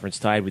the conference,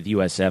 tied with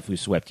USF, who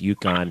swept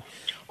UConn.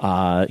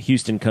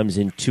 Houston comes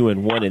in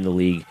 2-1 in the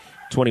league,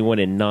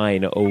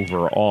 21-9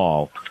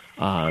 overall.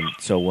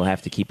 So we'll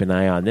have to keep an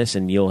eye on this,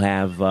 and you'll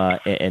have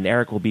and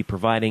Eric will be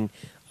providing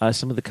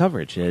some of the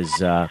coverage as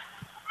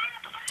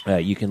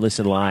you can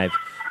listen live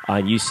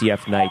on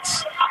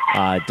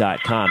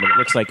UCFnights.com. And it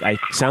looks like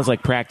sounds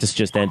like practice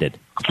just ended.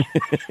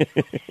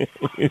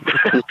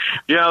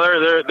 Yeah,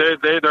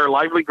 they're a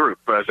lively group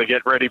as they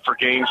get ready for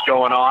games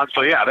going on.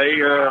 So yeah, they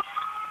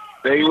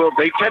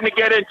tend to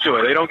get into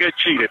it. They don't get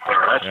cheated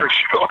there, that's for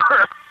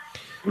sure.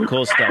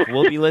 Cool stuff.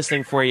 We'll be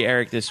listening for you,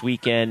 Eric, this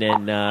weekend.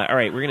 And all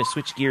right, we're going to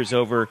switch gears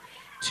over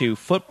to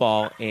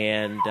football.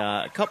 And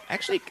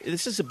actually,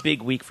 this is a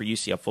big week for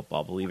UCF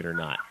football, believe it or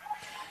not.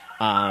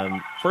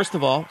 First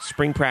of all,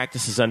 spring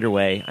practice is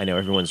underway. I know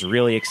everyone's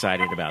really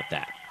excited about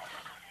that.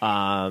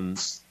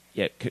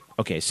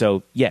 Okay.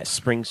 So yes,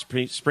 spring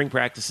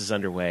practice is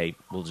underway.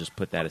 We'll just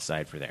put that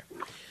aside for there.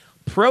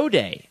 Pro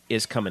Day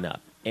is coming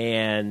up,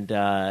 and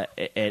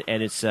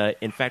it's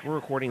in fact we're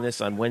recording this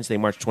on Wednesday,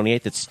 March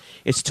 28th.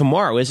 It's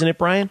tomorrow, isn't it,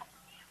 Brian?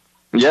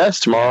 Yes,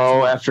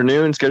 tomorrow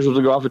afternoon, scheduled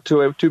to go off at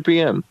 2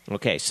 p.m.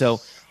 Okay, so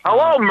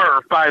hello,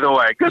 Murph. By the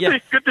way, good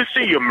to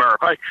see you, Murph.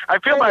 I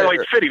feel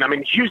fitting. I'm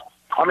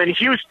in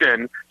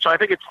Houston, so I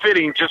think it's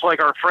fitting, just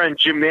like our friend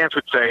Jim Nance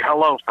would say,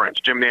 hello,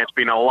 friends. Jim Nance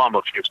being an alum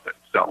of Houston.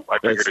 So I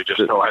figured to just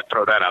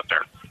throw that out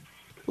there.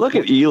 Look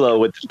at Elo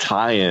with the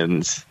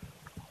tie-ins.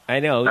 I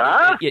know.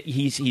 Huh?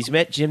 He's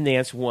met Jim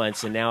Nance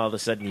once, and now all of a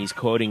sudden he's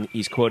quoting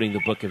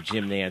the book of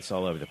Jim Nance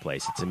all over the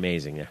place. It's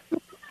amazing.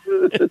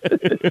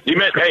 You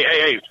meant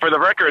hey, for the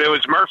record, it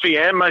was Murphy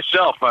and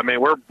myself. I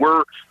mean, we're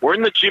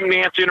in the Jim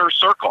Nance inner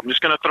circle. I'm just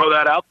going to throw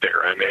that out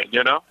there. I mean,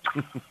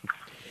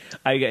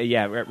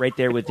 right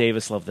there with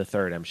Davis Love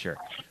III, I'm sure.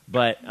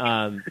 But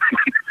all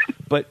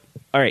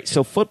right.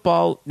 So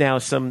football now.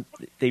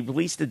 They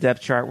released the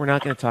depth chart. We're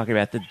not going to talk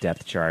about the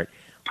depth chart.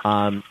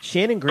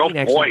 Shannon Green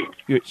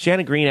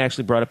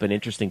actually brought up an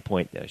interesting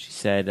point, though. She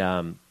said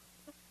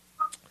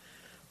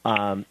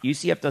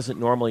UCF doesn't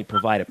normally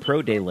provide a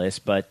pro day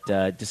list, but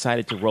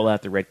decided to roll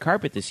out the red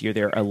carpet this year.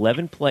 There are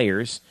 11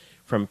 players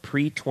from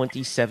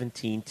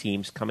pre-2017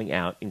 teams coming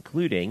out,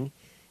 including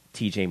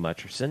T.J.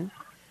 Mutcherson,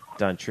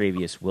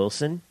 Dontravius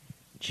Wilson,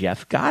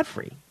 Jeff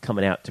Godfrey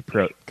coming out to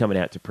pro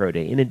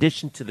day. In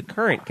addition to the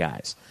current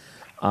guys,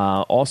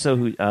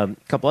 also a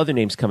couple other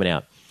names coming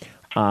out.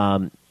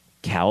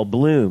 Cal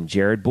Bloom,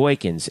 Jared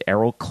Boykins,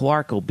 Errol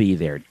Clark will be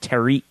there.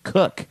 Tariq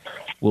Cook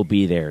will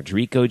be there.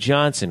 Drico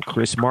Johnson,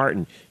 Chris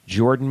Martin,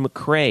 Jordan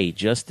McCray,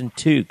 Justin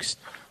Tukes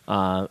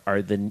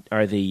are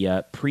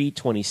the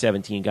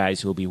pre-2017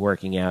 guys who will be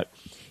working out.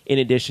 In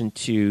addition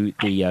to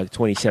the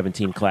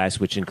 2017 class,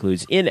 which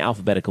includes, in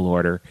alphabetical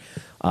order,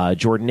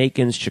 Jordan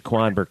Akins,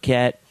 Shaquan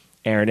Burkett,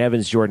 Aaron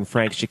Evans, Jordan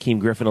Franks, Shaquem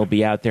Griffin will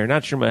be out there.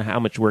 Not sure how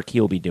much work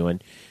he'll be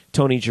doing.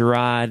 Tony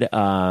Gerard,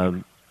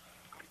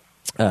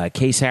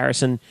 Case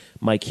Harrison,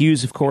 Mike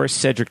Hughes, of course,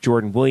 Cedric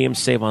Jordan Williams,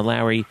 Savon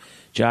Lowry,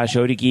 Josh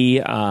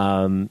Odegi,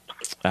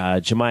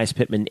 Jemias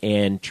Pittman,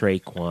 and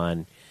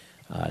Traquan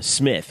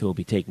Smith, who will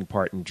be taking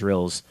part in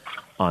drills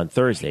on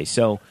Thursday.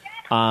 So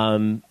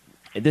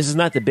this is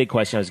not the big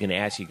question I was going to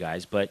ask you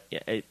guys, but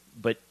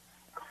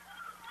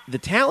the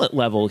talent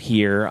level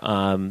here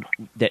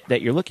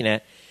that you're looking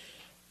at,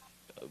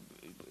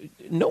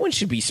 no one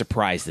should be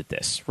surprised at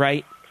this,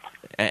 right?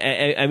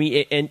 I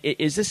mean, and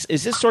is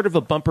this sort of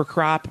a bumper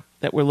crop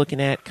that we're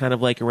looking at, kind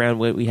of like around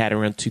what we had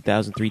around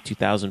 2003,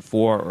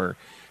 2004, or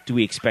do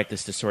we expect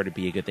this to sort of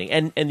be a good thing?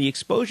 And the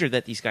exposure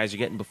that these guys are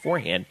getting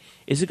beforehand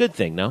is a good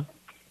thing, no?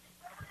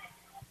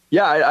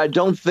 Yeah, I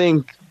don't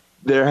think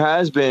there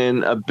has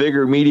been a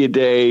bigger media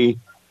day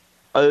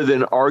other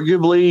than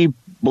arguably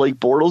Blake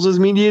Bortles'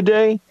 media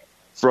day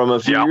from a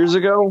few years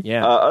ago.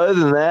 Yeah. Other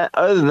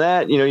than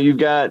that, you've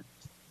got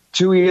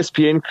 2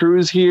 ESPN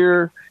crews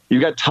here.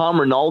 You've got Tom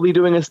Rinaldi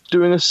doing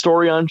a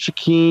story on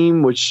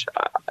Shaquem, which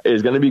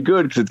is going to be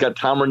good because it's got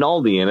Tom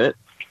Rinaldi in it.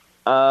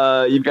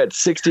 You've got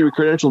 60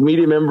 credentialed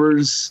media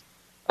members.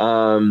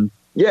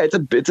 It's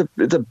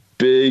a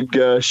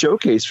big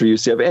showcase for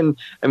UCF. And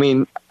I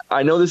mean,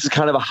 I know this is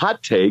kind of a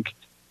hot take,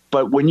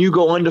 but when you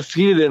go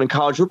undefeated in a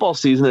college football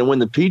season and win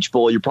the Peach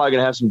Bowl, you're probably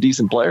going to have some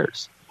decent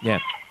players. Yeah.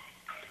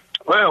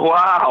 Well,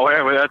 wow,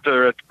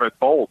 that's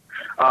bold.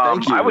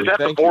 Thank you. I was at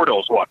the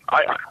Bortles one.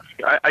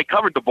 I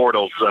covered the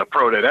Bortles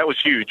pro day. That was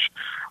huge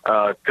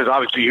because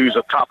obviously he was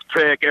a top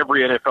pick.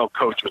 Every NFL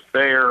coach was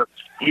there.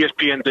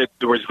 ESPN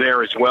was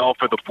there as well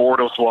for the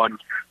Bortles one.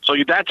 So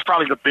that's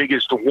probably the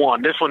biggest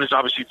one. This one is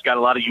obviously it's got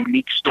a lot of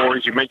unique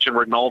stories. You mentioned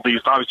Rinaldi.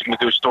 He's obviously going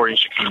to do a story in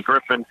Shaquem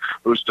Griffin,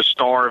 who's the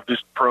star of this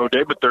pro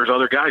day. But there's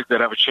other guys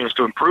that have a chance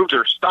to improve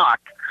their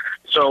stock.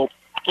 So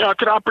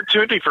it's an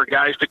opportunity for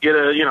guys to get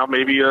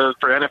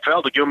for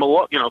NFL to give them a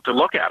look, to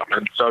look at them,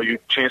 and so you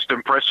chance to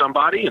impress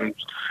somebody. And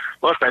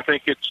look, I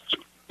think I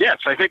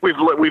think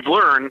we've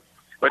learned.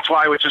 That's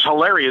why, which is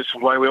hilarious,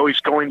 why we always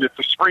go into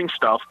the spring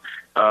stuff.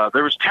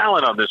 There was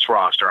talent on this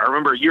roster. I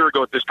remember a year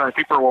ago at this time,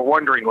 people were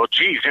wondering, well,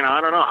 geez,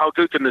 I don't know, how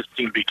good can this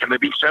team be? Can they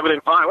be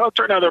 7-5? Well, it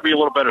turned out they'll be a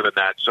little better than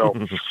that. So,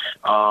 it's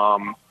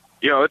going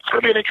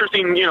to be an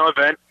interesting,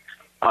 event.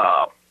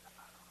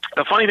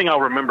 The funny thing I'll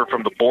remember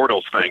from the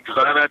Bortles thing,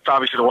 because that's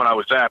obviously the one I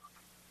was at,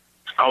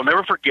 I'll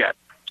never forget.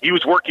 He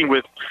was working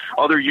with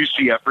other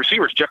UCF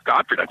receivers. Jeff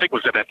Godfrey, I think,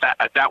 was at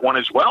that one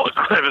as well, as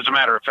a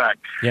matter of fact.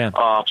 Yeah.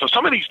 So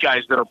some of these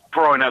guys that are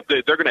throwing out,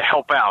 they're going to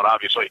help out,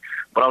 obviously.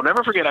 But I'll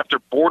never forget after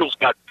Bortles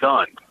got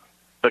done,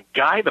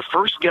 the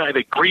first guy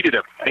that greeted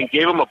him and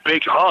gave him a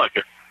big hug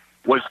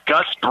was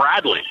Gus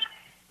Bradley,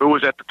 who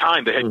was at the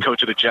time the head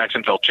coach of the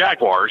Jacksonville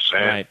Jaguars.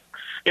 And, right.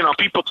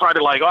 People try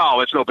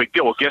to it's no big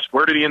deal. Well, guess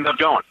where did he end up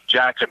going?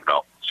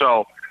 Jacksonville.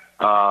 So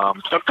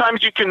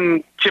sometimes you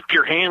can tip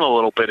your hand a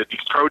little bit at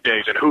these pro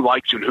days and who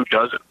likes you and who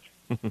doesn't.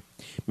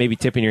 Maybe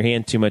tipping your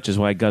hand too much is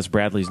why Gus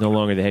Bradley is no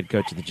longer the head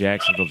coach of the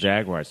Jacksonville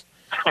Jaguars.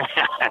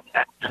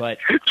 But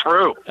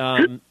true.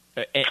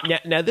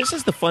 Now this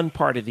is the fun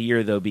part of the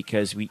year, though,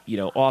 because we,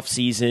 off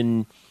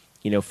season,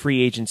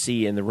 free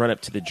agency and the run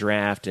up to the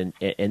draft, and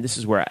this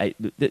is where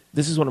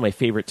this is one of my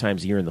favorite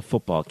times of year in the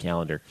football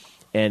calendar,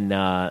 and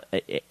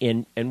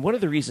one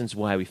of the reasons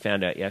why we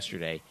found out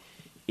yesterday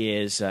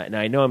is, and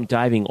I know I'm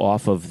diving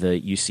off of the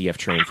UCF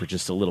train for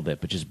just a little bit,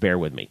 but just bear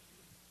with me.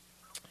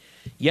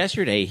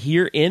 Yesterday,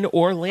 here in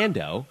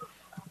Orlando,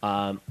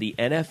 the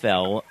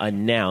NFL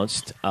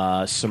announced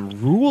some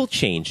rule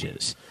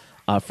changes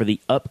for the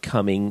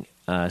upcoming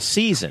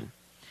season.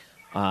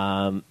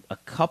 A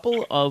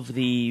couple of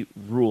the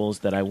rules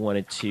that I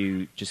wanted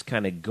to just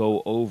kind of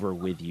go over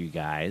with you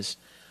guys.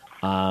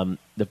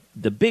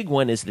 The big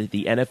one is that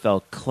the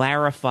NFL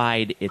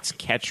clarified its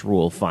catch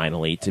rule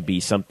finally to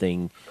be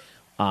something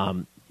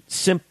to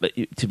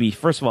be,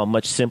 first of all,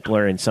 much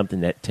simpler and something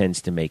that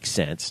tends to make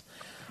sense.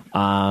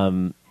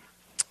 Let's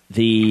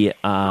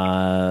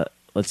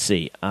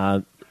see.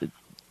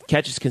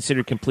 Catch is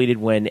considered completed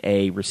when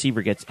a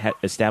receiver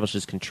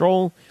establishes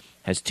control,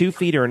 has 2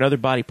 feet or another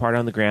body part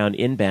on the ground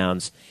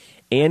inbounds,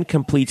 and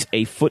completes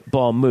a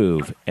football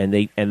move. And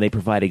they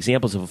provide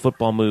examples of a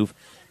football move: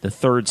 the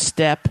third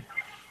step,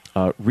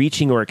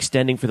 reaching or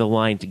extending for the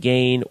line to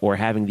gain, or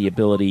having the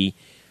ability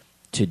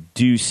to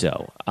do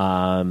so.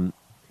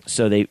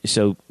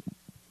 So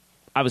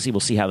obviously we'll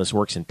see how this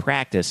works in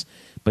practice,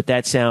 but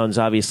that sounds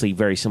obviously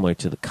very similar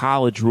to the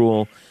college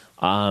rule.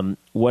 A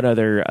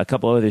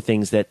couple other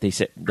things that they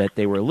said that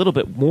they were a little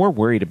bit more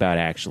worried about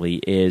actually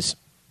is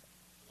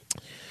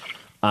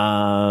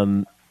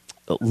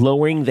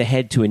lowering the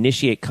head to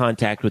initiate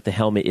contact with the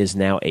helmet is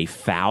now a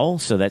foul.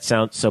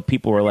 So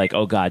people were like,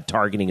 "Oh God,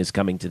 targeting is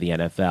coming to the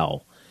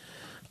NFL."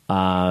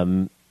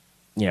 I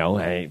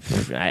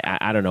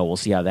don't know. We'll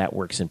see how that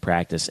works in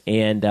practice.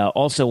 And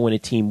also, when a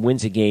team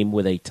wins a game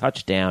with a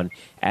touchdown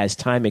as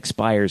time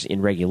expires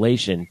in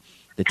regulation,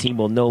 the team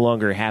will no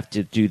longer have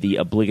to do the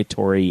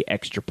obligatory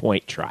extra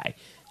point try.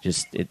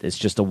 It's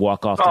just a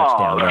walk-off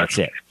touchdown. That's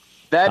it.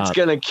 That's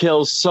going to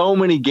kill so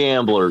many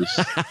gamblers.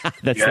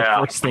 That's the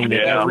first thing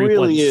that everyone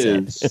really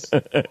is.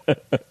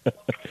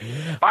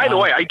 By the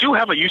way, I do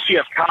have a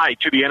UCF tie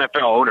to the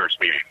NFL owners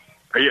meeting.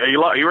 Are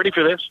you ready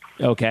for this?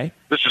 Okay.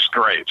 This is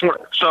great.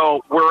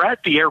 So we're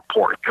at the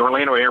airport, the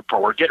Orlando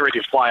airport. We're getting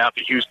ready to fly out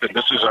to Houston.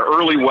 This is an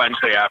early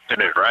Wednesday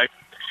afternoon, right?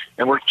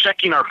 and we're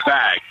checking our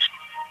bags.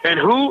 And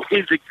who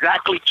is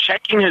exactly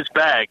checking his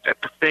bags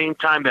at the same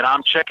time that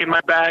I'm checking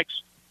my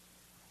bags?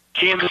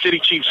 Kansas City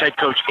Chiefs head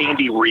coach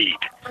Andy Reid.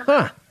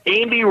 Huh.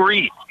 Andy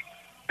Reid.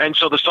 And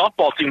so the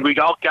softball team, we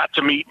all got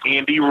to meet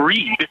Andy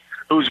Reid,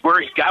 who's where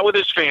he got with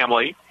his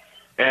family,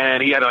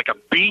 and he had like a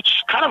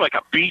beach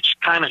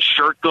kind of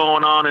shirt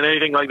going on and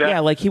anything like that. Yeah,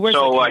 like he wears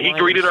he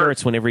greeted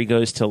shirts whenever he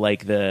goes to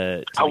like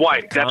the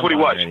Hawaii. That's what he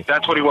was.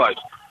 That's what he was.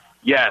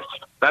 Yes,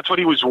 that's what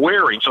he was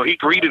wearing. So he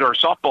greeted our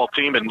softball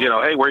team and,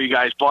 hey, where are you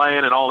guys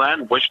playing and all that,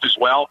 and wished us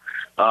well.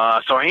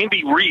 So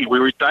Andy Reid,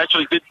 we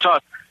actually did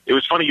talk. It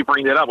was funny you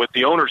bring that up with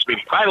the owners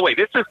meeting. By the way,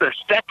 this is the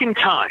second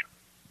time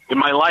in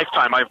my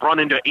lifetime I've run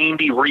into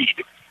Andy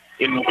Reid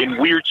in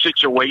weird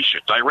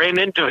situations. I ran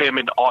into him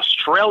in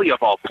Australia,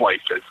 of all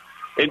places,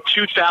 in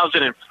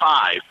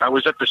 2005. I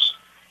was at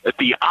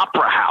the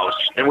Opera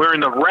House, and we're in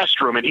the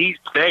restroom, and he's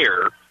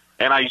there.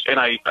 And I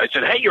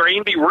said, hey, you're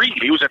Andy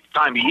Reid. He was at the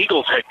time the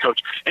Eagles head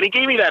coach. And he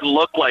gave me that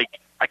look like,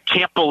 I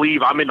can't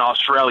believe I'm in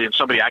Australia and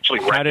somebody actually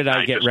recognized me. How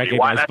did I get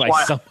recognized by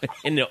someone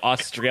in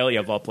Australia,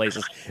 of all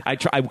places? I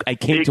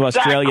came to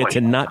Australia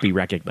to not be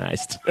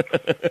recognized.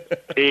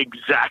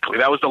 Exactly.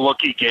 That was the look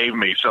he gave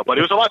me. But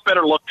it was a lot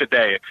better look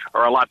today,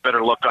 or a lot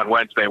better look on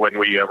Wednesday when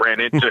we ran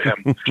into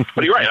him.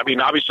 But you're right. I mean,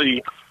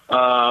 obviously,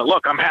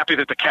 look, I'm happy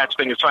that the Cats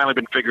thing has finally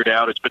been figured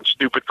out. It's been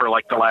stupid for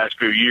like the last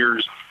few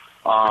years.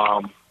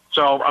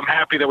 So I'm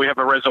happy that we have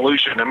a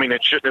resolution. I mean,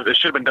 it should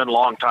have been done a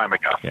long time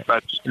ago. Yeah.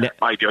 That's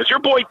my deal. Is your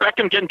boy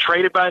Beckham getting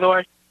traded, by the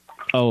way?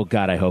 Oh,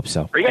 God, I hope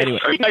so. Are you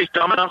guys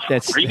dumb enough?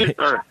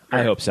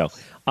 I hope so.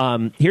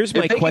 Here's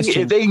my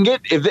question. If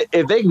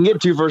they can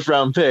get 2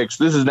 first-round picks,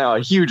 this is now a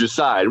huge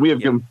aside. We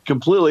have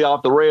completely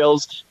off the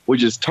rails,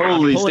 which is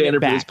totally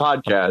standard for this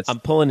podcast. I'm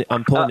pulling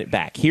it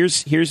back.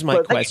 Here's my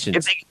question.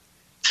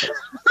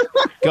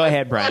 Go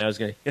ahead, Brian. I was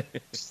going to.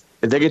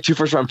 If they get 2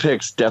 first-round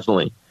picks,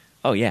 definitely.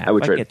 Oh, yeah. I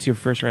would get 2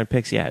 first-round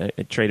picks, yeah,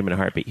 I'd trade them in a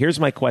heartbeat. Here's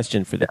my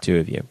question for the two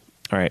of you.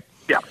 All right.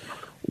 Yeah.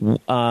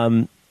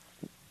 And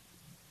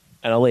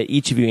I'll let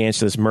each of you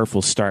answer this. Murph,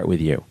 will start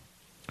with you.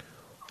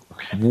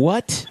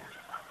 What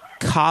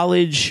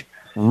college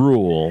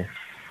rule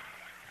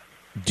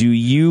do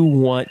you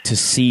want to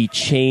see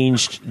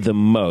changed the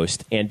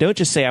most? And don't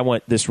just say, I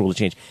want this rule to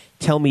change.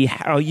 Tell me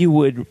how you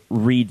would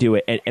redo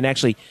it. And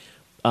actually,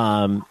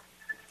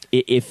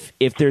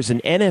 if there's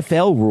an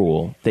NFL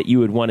rule that you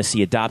would want to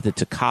see adopted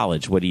to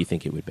college, what do you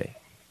think it would be?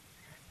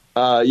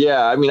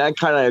 Yeah, I mean, I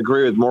kind of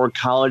agree with more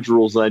college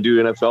rules than I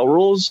do NFL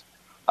rules.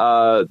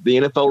 The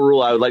NFL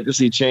rule I would like to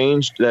see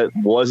changed that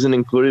wasn't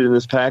included in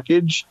this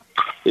package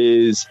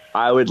is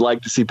I would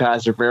like to see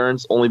pass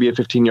interference only be a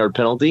 15-yard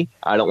penalty.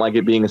 I don't like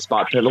it being a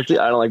spot penalty.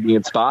 I don't like being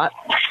a spot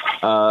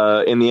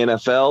in the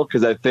NFL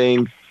because I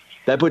think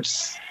that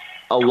puts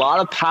a lot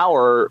of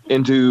power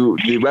into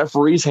the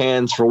referee's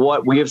hands for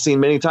what we have seen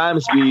many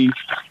times be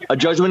a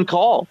judgment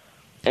call.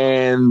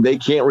 And they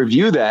can't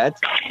review that,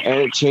 and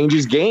it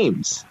changes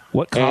games.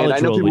 What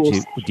college rule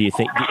do you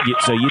think?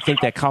 So you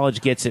think that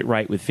college gets it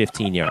right with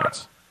 15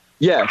 yards?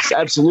 Yes,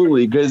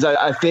 absolutely, because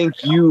I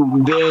think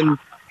you then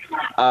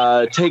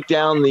take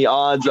down the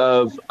odds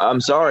of,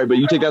 I'm sorry, but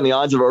you take down the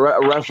odds of a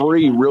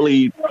referee,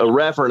 really, a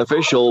ref or an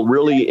official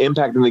really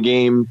impacting the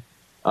game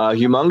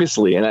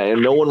humongously,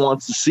 and no one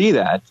wants to see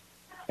that.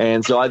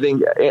 And so I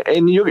think,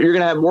 and you're going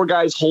to have more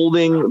guys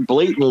holding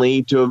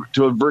blatantly to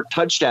avert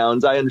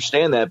touchdowns. I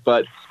understand that,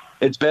 but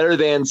it's better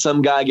than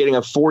some guy getting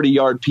a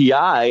 40-yard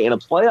PI in a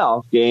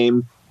playoff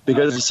game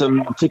because of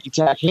some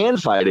ticky-tack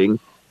hand fighting,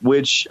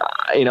 which,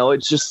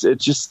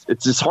 it's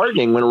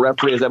disheartening when a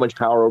referee has that much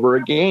power over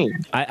a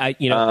game.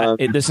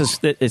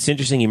 It's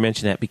interesting you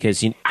mention that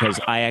because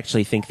I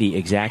actually think the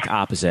exact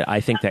opposite. I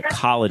think that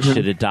college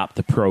should adopt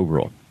the pro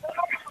rule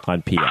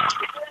on PI.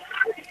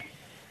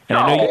 And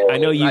I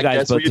know you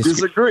guys both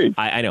disagree.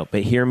 I know,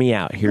 but hear me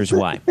out. Here's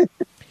why.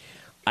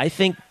 I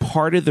think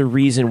part of the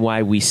reason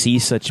why we see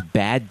such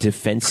bad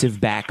defensive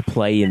back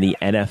play in the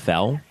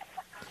NFL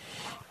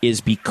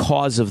is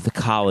because of the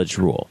college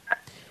rule.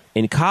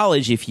 In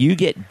college, if you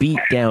get beat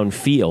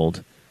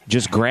downfield,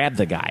 just grab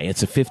the guy.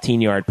 It's a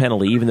 15-yard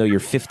penalty, even though you're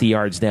 50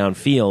 yards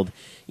downfield.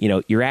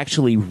 You're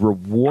actually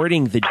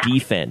rewarding the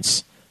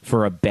defense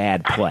for a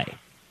bad play.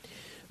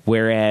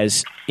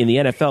 Whereas in the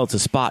NFL, it's a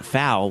spot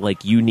foul.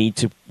 Like you need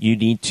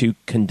to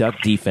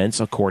conduct defense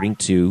according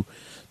to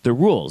the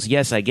rules.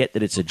 Yes, I get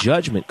that it's a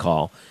judgment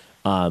call.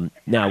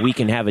 Now we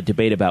can have a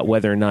debate about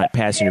whether or not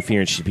pass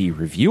interference should be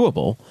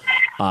reviewable,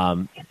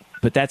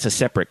 but that's a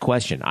separate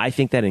question. I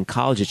think that in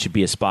college it should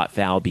be a spot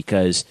foul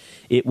because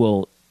it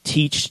will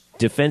teach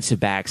defensive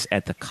backs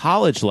at the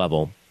college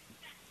level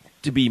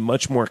to be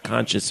much more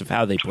conscious of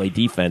how they play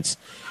defense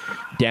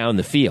down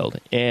the field.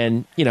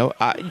 And,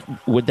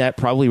 would that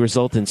probably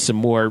result in some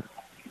more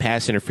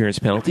pass interference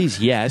penalties?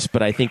 Yes,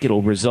 but I think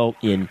it'll result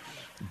in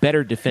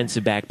better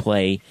defensive back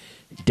play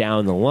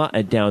down the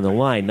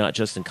line, not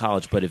just in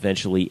college, but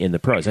eventually in the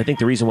pros. I think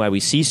the reason why we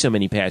see so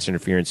many pass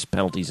interference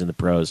penalties in the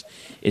pros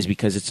is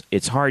because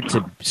it's hard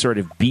to sort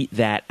of beat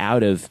that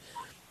out of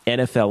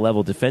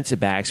NFL-level defensive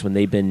backs when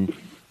they've been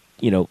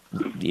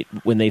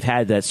when they've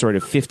had that sort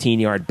of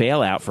 15-yard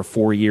bailout for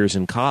 4 years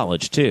in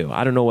college, too.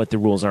 I don't know what the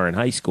rules are in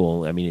high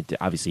school. I mean,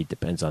 obviously it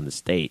depends on the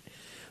state.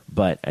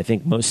 But I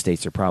think most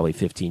states are probably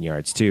 15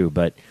 yards, too.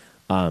 But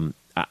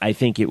I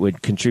think it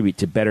would contribute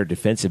to better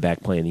defensive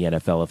back play in the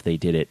NFL if they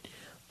did it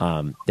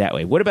that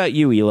way. What about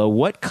you, Elo?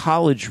 What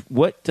college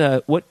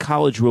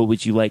rule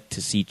would you like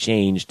to see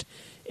changed?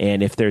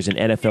 And if there's an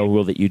NFL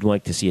rule that you'd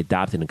like to see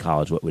adopted in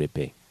college, what would it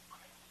be?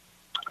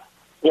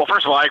 Well,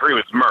 first of all, I agree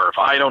with Murph.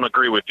 I don't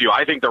agree with you.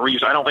 I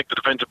don't think the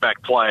defensive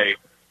back play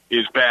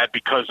is bad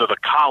because of the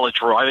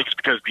college rule. I think it's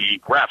because the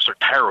refs are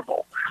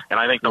terrible. And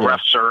I think the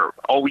refs are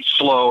always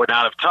slow and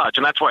out of touch.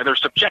 And that's why they're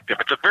subjective.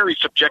 It's a very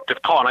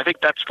subjective call. And I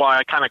think that's why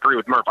I kind of agree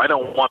with Murph. I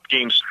don't want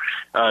teams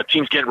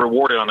getting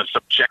rewarded on a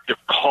subjective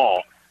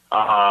call.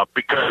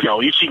 Because,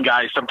 you've seen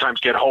guys sometimes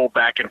get hauled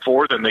back and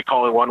forth and they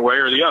call it one way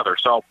or the other.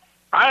 So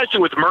I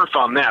actually with Murph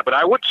on that. But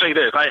I would say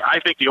this. I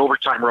think the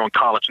overtime rule in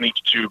college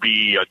needs to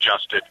be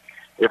adjusted,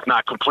 if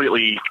not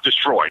completely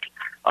destroyed.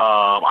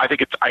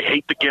 I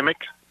hate the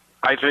gimmick.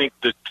 I think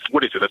that,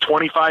 what is it, the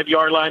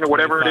 25-yard line or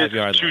whatever it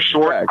is, too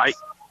short.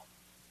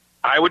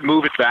 I would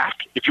move it back.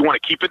 If you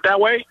want to keep it that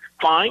way,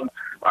 fine.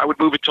 I would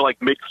move it to, like,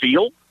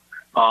 midfield.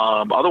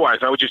 Otherwise,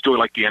 I would just do it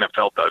like the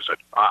NFL does it.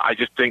 I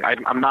just think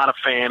I'm not a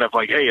fan of,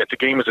 like, hey, the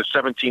game is at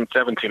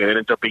 17-17, and it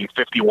ends up being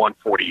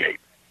 51-48.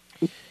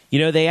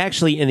 They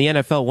actually, in the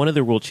NFL, one of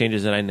the rule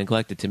changes that I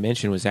neglected to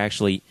mention was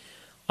actually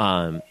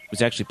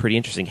pretty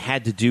interesting.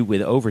 Had to do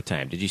with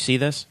overtime. Did you see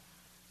this?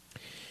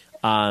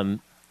 Here's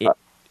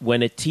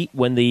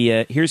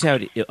how.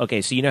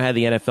 Okay, so you know how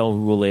the NFL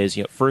rule is.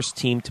 First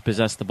team to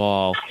possess the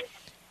ball,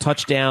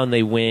 touchdown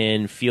they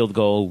win, field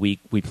goal we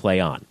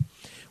play on.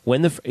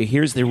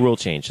 Here's the rule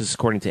change. This is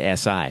according to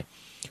SI.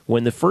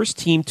 When the first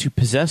team to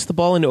possess the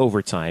ball in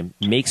overtime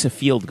makes a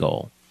field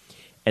goal,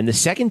 and the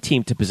second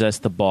team to possess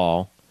the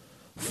ball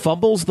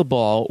fumbles the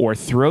ball or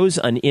throws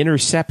an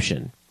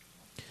interception,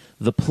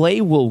 the play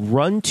will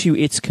run to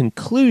its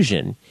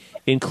conclusion,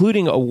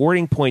 including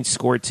awarding points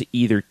scored to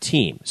either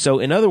team. So,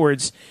 in other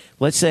words,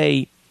 let's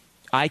say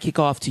I kick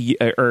off to you,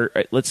 or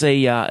let's say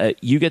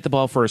you get the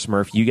ball first,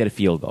 Murph, you get a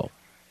field goal.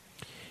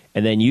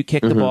 And then you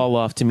kick the ball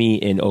off to me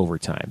in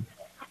overtime.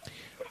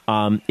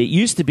 It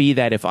used to be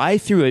that if I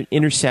threw an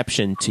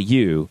interception to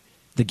you,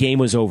 the game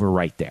was over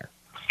right there.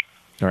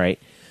 All right?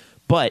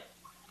 But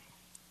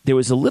there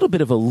was a little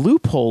bit of a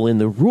loophole in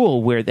the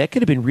rule where that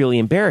could have been really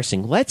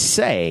embarrassing. Let's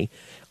say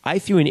I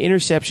threw an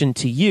interception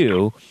to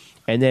you,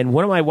 and then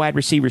one of my wide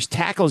receivers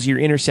tackles your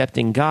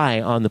intercepting guy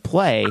on the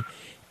play,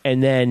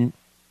 and then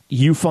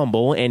you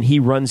fumble, and he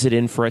runs it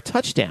in for a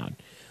touchdown.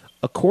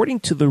 According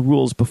to the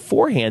rules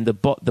beforehand, the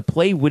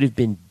play would have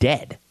been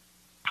dead.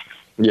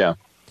 Yeah.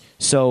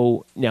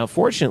 So now,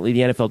 fortunately,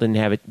 the NFL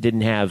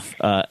didn't have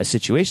a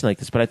situation like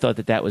this, but I thought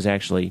that was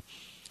actually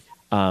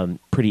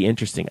pretty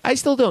interesting. I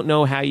still don't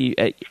know how.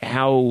 I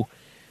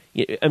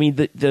mean,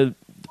 the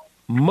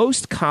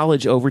most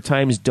college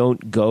overtimes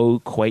don't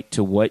go quite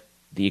to what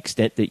the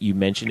extent that you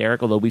mentioned,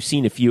 Eric. Although we've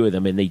seen a few of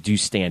them, and they do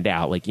stand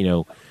out, like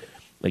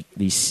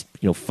these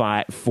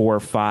 4 or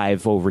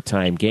 5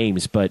 overtime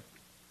games. But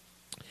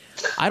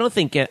I don't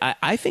think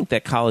I think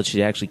that college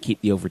should actually keep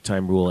the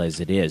overtime rule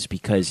as it is,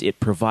 because it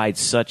provides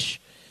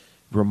such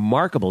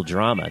remarkable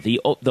drama.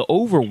 The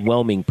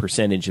overwhelming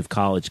percentage of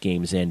college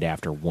games end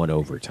after one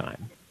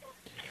overtime.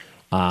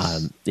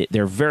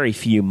 There are very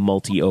few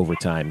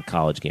multi-overtime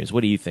college games.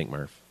 What do you think,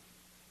 Murph?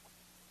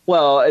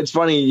 Well, it's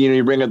funny,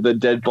 you bring up the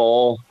dead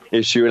ball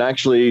issue, and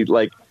actually,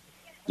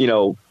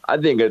 I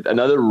think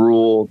another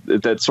rule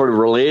that's sort of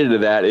related to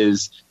that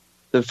is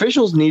the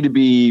officials need to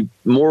be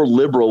more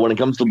liberal when it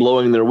comes to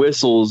blowing their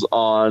whistles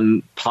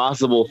on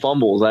possible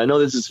fumbles. I know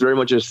this is very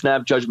much a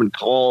snap judgment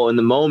call in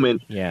the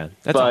moment. Yeah,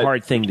 that's a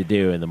hard thing to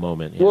do in the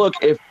moment. Yeah. Look,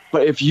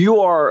 if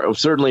you are,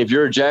 certainly if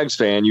you're a Jags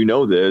fan, you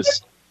know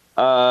this.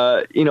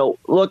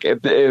 Look,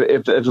 if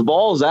the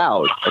ball's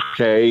out,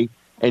 okay,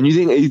 and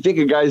you think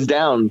a guy's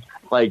down,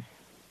 let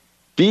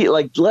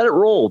it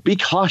roll. Be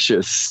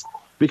cautious,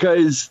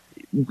 because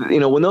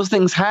when those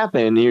things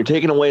happen, you're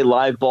taking away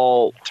live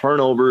ball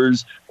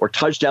turnovers or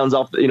touchdowns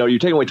off. You're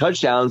taking away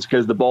touchdowns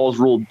because the ball's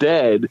ruled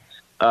dead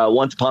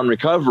once upon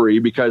recovery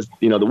because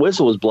the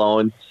whistle was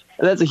blown,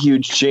 and that's a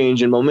huge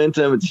change in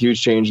momentum. It's a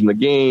huge change in the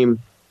game.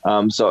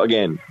 So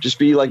again, just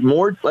be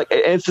more and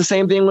it's the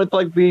same thing with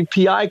the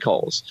PI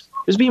calls.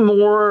 Just be a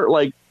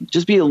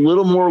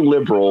little more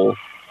liberal,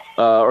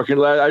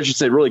 or I should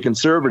say, really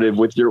conservative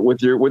with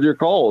your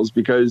calls,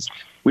 because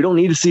we don't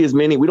need to see as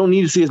many. We don't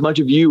need to see as much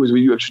of you as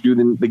we actually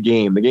do in the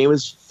game. The game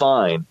is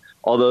fine.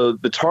 Although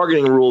the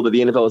targeting rule that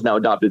the NFL has now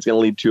adopted is going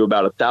to lead to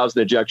about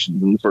 1,000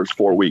 ejections in the first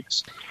 4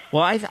 weeks.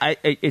 Well,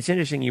 it's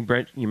interesting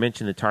you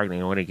mentioned the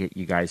targeting. I want to get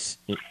you guys,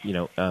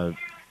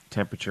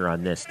 temperature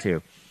on this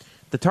too.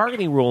 The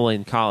targeting rule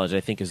in college,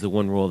 I think, is the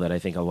one rule that I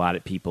think a lot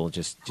of people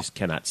just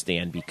cannot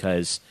stand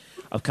because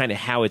of kind of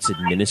how it's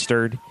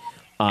administered,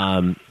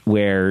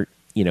 where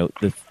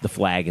the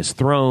flag is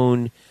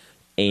thrown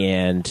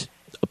and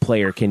a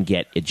player can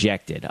get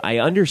ejected. I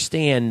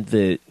understand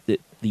the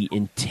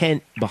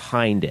intent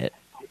behind it,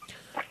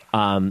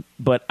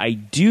 But I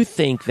do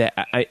think that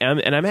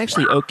I'm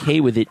actually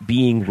okay with it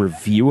being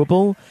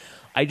reviewable.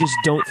 I just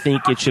don't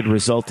think it should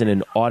result in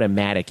an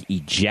automatic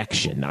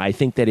ejection. I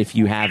think that if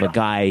you have a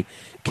guy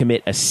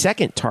commit a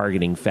second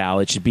targeting foul,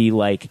 it should be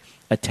like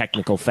a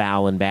technical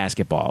foul in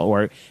basketball,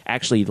 or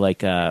actually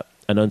like an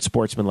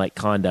unsportsmanlike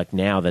conduct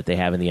now that they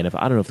have in the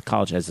NFL. I don't know if the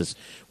college has this,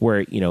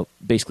 where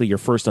basically your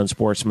first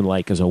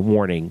unsportsmanlike is a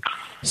warning,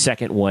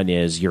 second one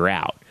is you're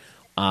out.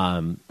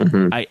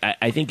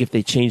 I think if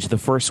they changed the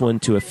first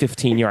one to a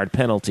 15-yard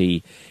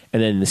penalty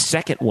and then the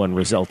second one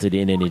resulted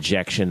in an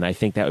ejection, I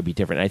think that would be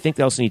different. I think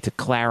they also need to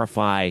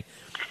clarify,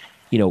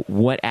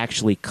 what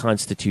actually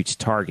constitutes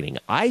targeting.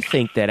 I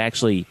think that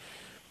actually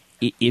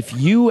if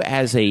you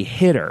as a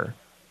hitter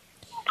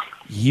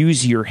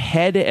use your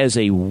head as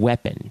a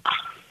weapon,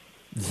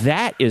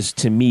 that is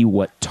to me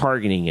what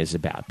targeting is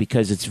about,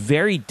 because it's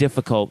very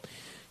difficult.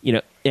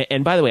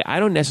 And by the way, I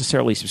don't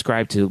necessarily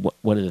subscribe to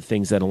one of the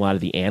things that a lot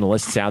of the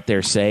analysts out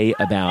there say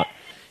about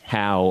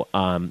how,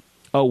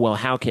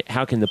 how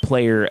can the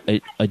player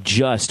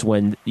adjust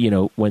when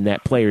that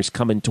player's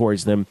coming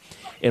towards them?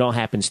 It all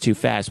happens too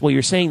fast. Well,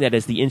 you're saying that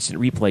as the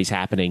instant replay's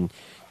happening,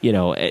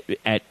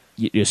 at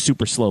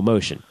super slow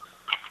motion.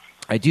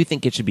 I do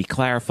think it should be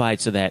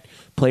clarified so that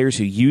players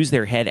who use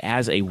their head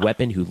as a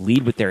weapon, who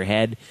lead with their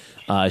head,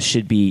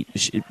 should be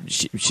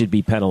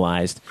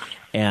penalized.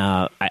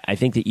 I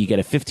think that you get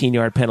a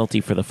 15-yard penalty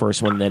for the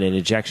first one, then an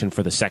ejection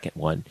for the second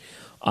one,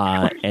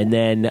 and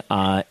then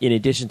in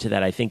addition to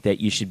that, I think that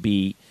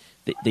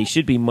they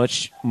should be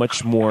much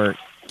more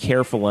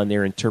careful on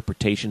their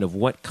interpretation of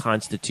what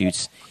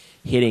constitutes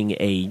hitting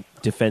a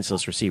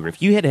defenseless receiver.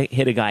 If you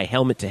hit a guy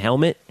helmet to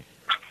helmet,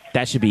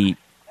 that should be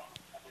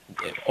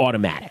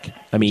automatic.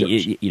 I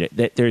mean,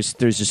 there's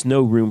just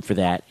no room for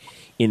that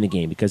in the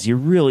game, because you're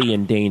really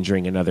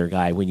endangering another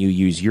guy when you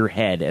use your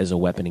head as a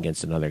weapon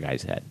against another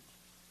guy's head.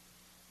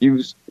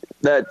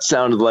 That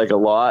sounded like a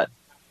lot,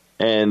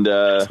 and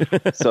so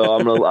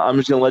I'm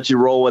just gonna let you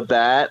roll with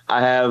that.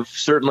 I have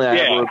a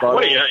rebuttal,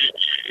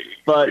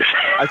 but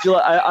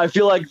I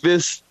feel like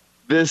this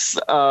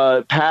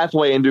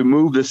pathway into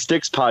Move the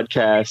Sticks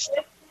podcast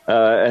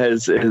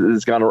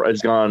has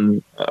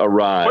gone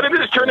awry. When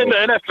did it turn into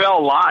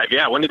NFL Live?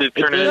 Yeah, when did it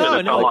turn into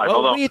NFL Live?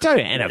 What are you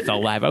talking about,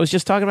 NFL Live? I was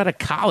just talking about a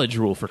college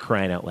rule, for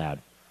crying out loud.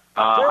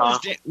 I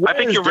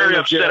think you're very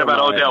upset about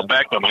Odell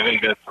Beckham. I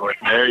think that's what.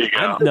 There you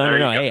go.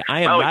 No. Hey,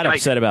 I am not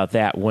upset about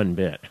that one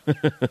bit.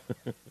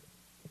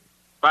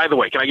 By the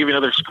way, can I give you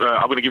another?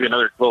 I'm going to give you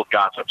another little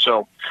gossip.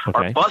 So,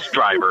 Our bus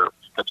driver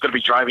that's going to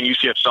be driving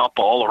UCF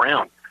softball all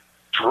around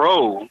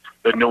drove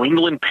the New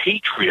England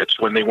Patriots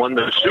when they won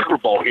the Super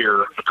Bowl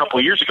here a couple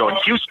of years ago in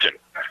Houston.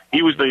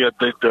 He was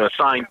the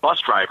assigned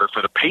bus driver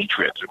for the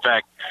Patriots. In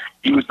fact,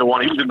 he was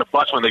in the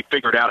bus when they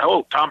figured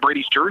out, Tom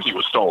Brady's jersey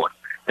was stolen.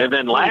 And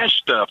then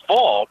last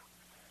fall,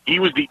 he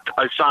was the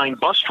assigned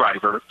bus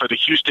driver for the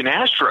Houston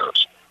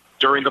Astros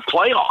during the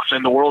playoffs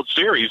and the World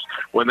Series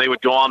when they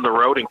would go on the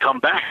road and come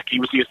back. He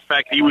was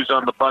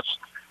on the bus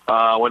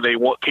when they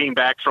came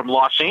back from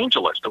Los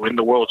Angeles to win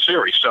the World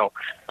Series. So,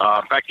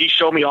 in fact, he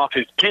showed me off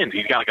his pins.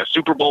 He's got like a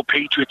Super Bowl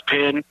Patriots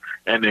pin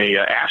and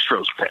a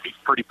Astros pin.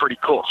 Pretty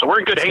cool. So we're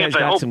in good hands.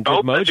 I hope some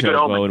good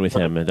mojo going with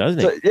him, doesn't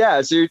he?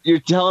 So you're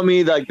telling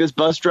me like this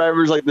bus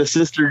driver's like the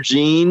Sister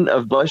Jean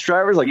of bus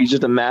drivers? Like he's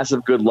just a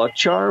massive good luck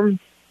charm?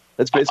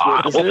 That's basically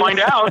what this we'll is? Find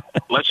out.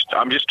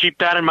 Just keep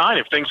that in mind.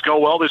 If things go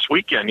well this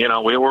weekend, we're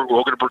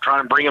going to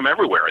try and bring them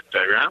everywhere.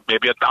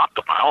 Maybe adopt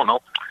them. I don't know.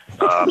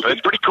 But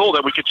it's pretty cool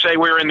that we could say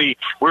we're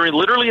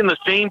literally in the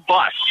same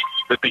bus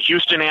that the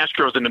Houston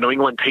Astros and the New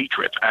England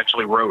Patriots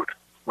actually rode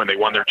when they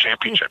won their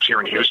championships here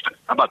in Houston.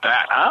 How about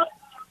that, huh?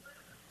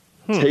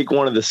 Take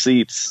one of the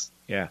seats.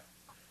 Yeah.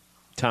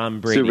 Tom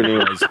Brady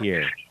is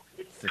here.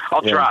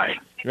 I'll try.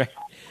 Right.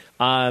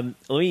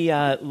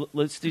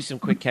 Let's do some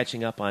quick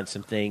catching up on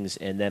some things,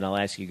 and then I'll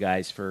ask you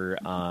guys for.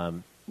 All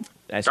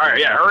right,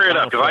 hurry it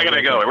up because I got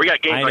to go. We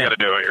got games I got to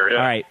do here. Yeah.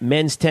 All right,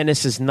 men's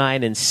tennis is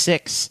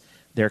 9-6.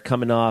 They're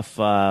coming off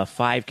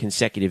 5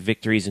 consecutive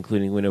victories,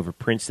 including a win over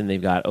Princeton.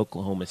 They've got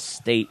Oklahoma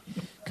State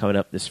coming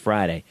up this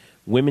Friday.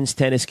 Women's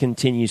tennis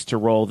continues to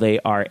roll. They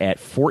are at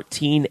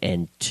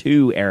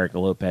 14-2, Erica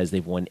Lopez.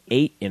 They've won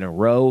 8 in a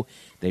row.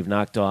 They've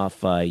knocked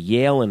off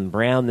Yale and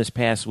Brown this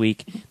past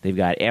week. They've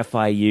got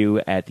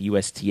FIU at the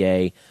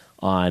USTA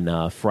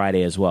on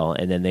Friday as well.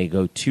 And then they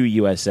go to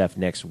USF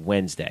next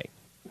Wednesday.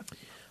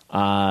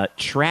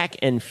 Track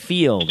and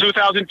field.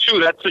 2002,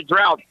 that's the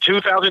drought.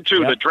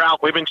 2002, The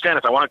drought, women's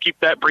tennis. I want to keep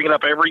that, bring it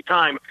up every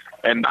time.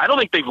 And I don't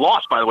think they've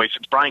lost, by the way,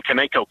 since Brian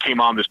Kaneko came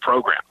on this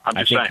program.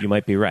 I think you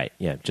might be right.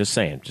 Yeah, just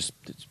saying. Just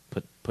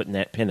putting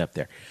that pin up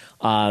there.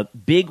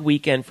 Big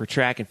weekend for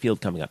track and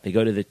field coming up. They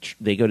go to the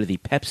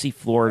Pepsi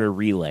Florida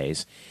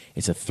Relays.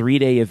 It's a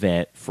 3-day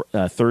event,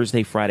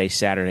 Thursday, Friday,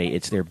 Saturday.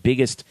 It's their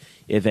biggest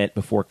event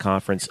before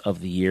conference of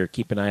the year.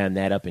 Keep an eye on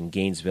that up in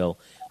Gainesville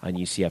on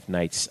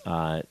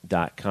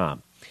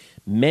UCFKnights.com.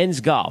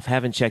 Men's golf,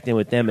 haven't checked in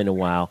with them in a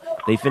while.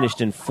 They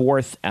finished in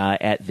fourth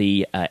at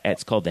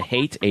it's called the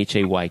Hayt,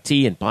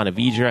 Hayt, in Ponte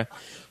Vedra,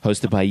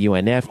 hosted by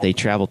UNF. They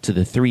traveled to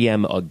the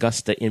 3M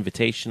Augusta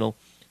Invitational,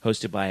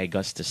 hosted by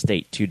Augusta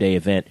State, 2-day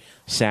event,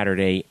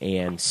 Saturday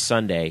and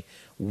Sunday.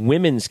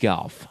 Women's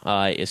golf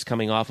is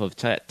coming off of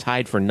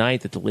tied for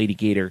ninth at the Lady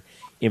Gator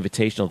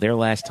Invitational, their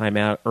last time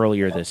out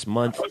earlier this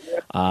month.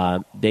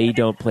 They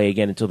don't play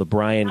again until the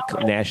Bryan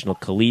National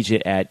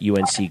Collegiate at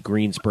UNC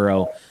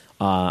Greensboro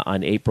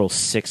on April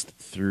 6th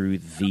through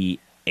the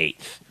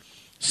 8th.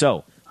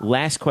 So,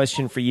 last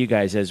question for you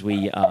guys as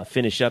we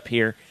finish up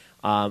here.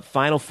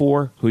 Final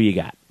four, who you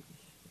got?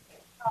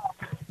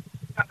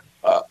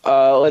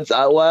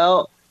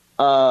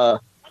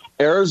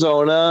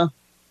 Arizona,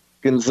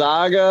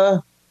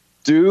 Gonzaga,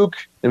 Duke,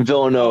 and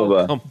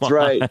Villanova. Oh, that's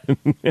right.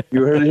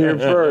 You heard it here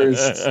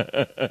first.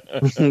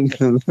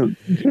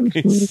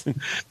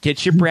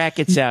 Get your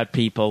brackets out,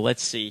 people.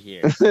 Let's see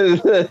here.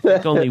 I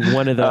think only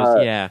one of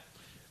those. Yeah.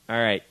 All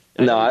right.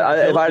 No,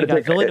 if I had to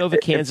pick Villanova,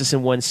 Kansas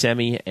in one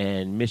semi,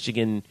 and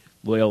Michigan,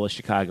 Loyola,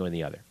 Chicago in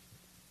the other.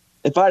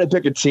 If I had to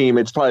pick a team,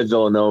 it's probably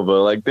Villanova.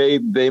 Like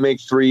they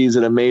make threes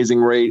at an amazing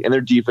rate, and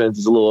their defense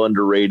is a little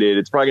underrated.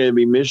 It's probably going to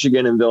be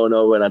Michigan and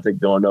Villanova, and I think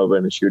Villanova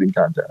in the shooting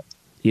contest.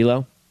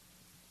 Elo?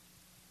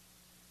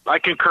 I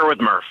concur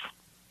with Murph.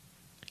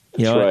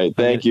 That's right.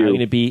 Thank you. I'm going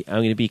to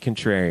be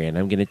contrarian.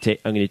 I'm going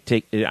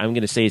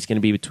to say it's going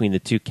to be between the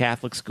two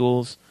Catholic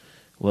schools,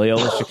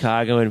 Loyola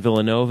Chicago and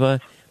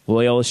Villanova.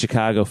 Loyola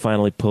Chicago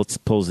finally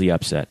pulls the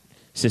upset.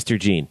 Sister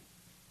Jean.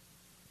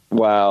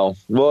 Wow.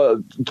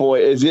 Well,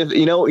 boy, as if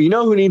you know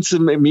who needs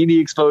some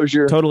media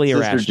exposure. Totally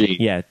Sister irrational. Jean.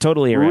 Yeah,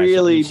 totally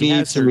irrational. Really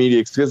needs some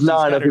media because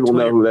not enough people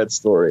know who that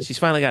story. She's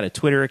finally got a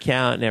Twitter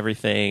account and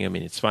everything. I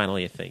mean, it's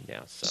finally a thing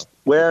now. So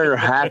wearing her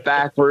hat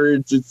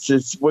backwards.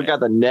 It's we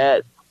got the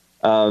net.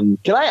 Can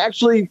I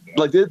actually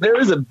there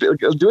is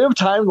do we have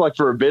time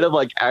for a bit of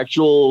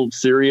actual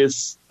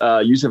serious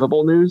UCF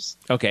football news?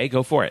 Okay,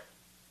 go for it.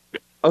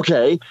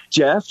 Okay,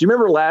 Jeff, do you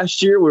remember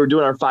last year we were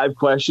doing our 5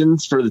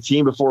 questions for the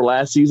team before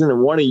last season,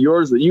 and one of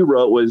yours that you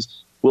wrote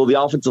was, will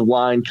the offensive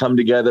line come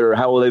together, or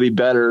how will they be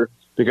better,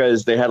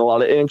 because they had a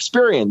lot of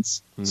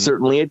inexperience,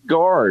 certainly at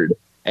guard.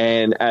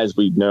 And as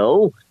we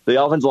know,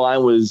 the offensive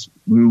line was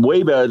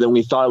way better than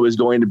we thought it was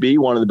going to be,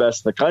 one of the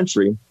best in the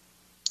country.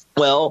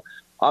 Well,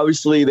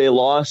 obviously they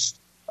lost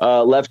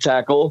left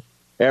tackle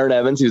Aaron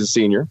Evans, he was a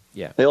senior.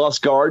 Yeah. They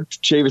lost guard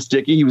Chavis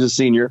Dickey, he was a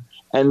senior.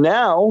 And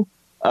now,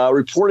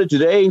 reported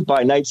today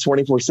by Knights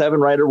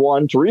 24/7 writer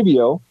Juan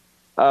Toribio,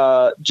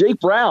 Jake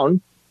Brown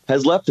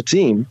has left the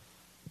team,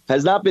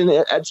 has not been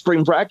at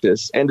spring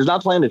practice, and does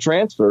not plan to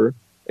transfer.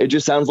 It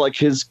just sounds like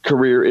his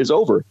career is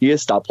over. He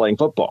has stopped playing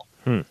football.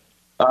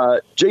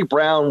 Jake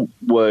Brown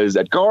was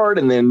at guard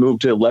and then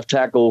moved to left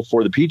tackle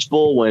for the Peach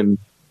Bowl when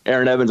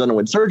Aaron Evans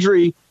underwent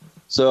surgery.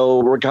 So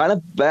we're kind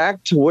of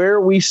back to where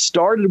we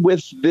started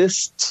with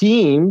this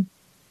team,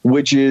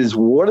 which is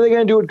what are they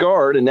going to do at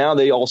guard? And now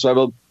they also have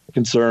a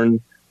concern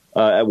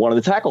at one of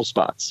the tackle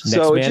spots.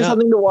 So it's just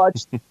something to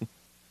watch.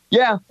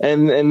 Yeah,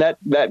 and that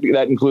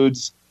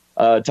includes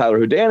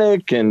Tyler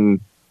Hudanik and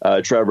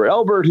Trevor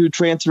Elbert, who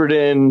transferred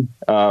in,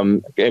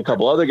 a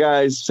couple other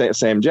guys,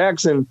 Sam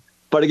Jackson.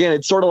 But again,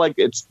 it's sort of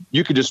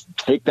you could just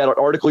take that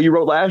article you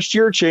wrote last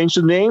year, change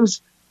some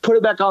names, put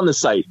it back on the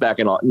site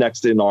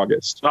in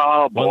August.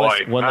 Oh boy!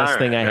 One last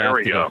thing I have. There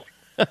we go.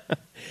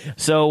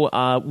 So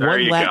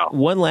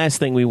one last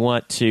thing we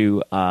want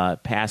to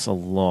pass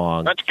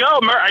along. Let's go,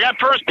 I got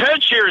first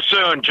pitch here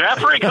soon.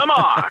 Jeffrey, come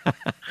on.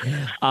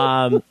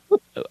 I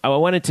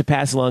wanted to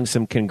pass along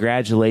some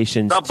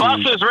congratulations. The bus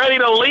is ready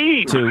to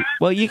leave.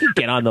 Well, you can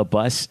get on the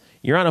bus.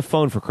 You're on a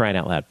phone, for crying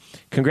out loud.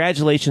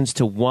 Congratulations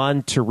to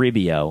Juan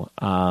Toribio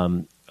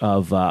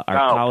of our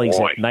colleagues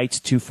at Knights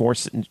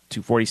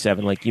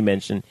 247, like you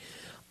mentioned.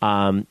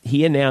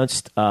 He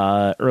announced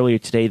earlier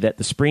today that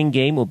the spring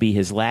game will be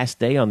his last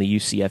day on the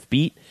UCF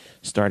beat.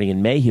 Starting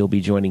in May, he'll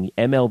be joining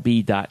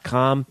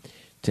MLB.com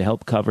to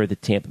help cover the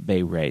Tampa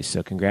Bay Rays.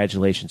 So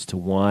congratulations to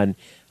Juan,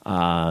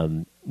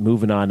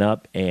 moving on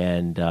up,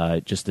 and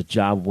just a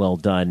job well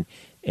done.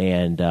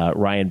 And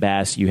Ryan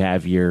Bass, you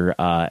have your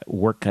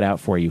work cut out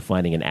for you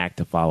finding an act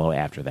to follow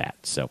after that.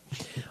 So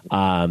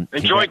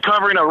enjoy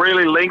covering a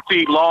really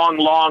lengthy,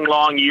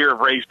 long year of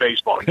Rays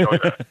baseball. Enjoy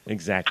that.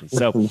 Exactly.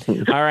 So,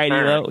 all right,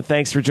 Elo,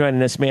 thanks for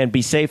joining us, man.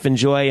 Be safe,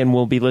 enjoy, and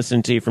we'll be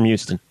listening to you from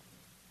Houston.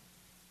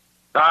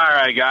 All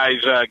right, guys.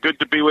 Good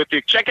to be with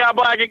you. Check out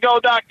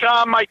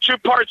blackandgold.com. My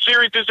 2-part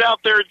series is out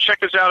there.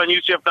 Check us out on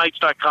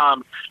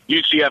UCFKnights.com.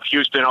 UCF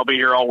Houston. I'll be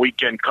here all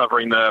weekend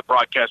covering the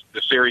broadcast of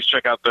the series.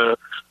 Check out the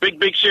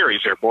big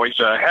series there, boys.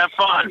 Have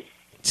fun.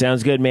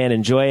 Sounds good, man.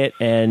 Enjoy it.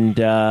 And,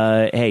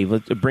 hey,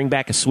 let's bring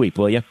back a sweep,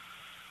 will you?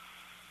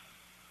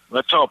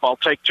 Let's hope. I'll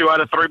take 2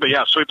 out of 3, but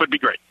yeah, sweep would be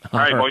great. All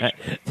right, boys.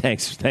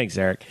 Thanks,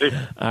 Eric.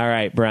 All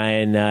right,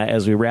 Brian,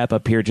 as we wrap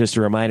up here, just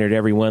a reminder to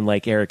everyone,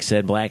 like Eric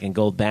said,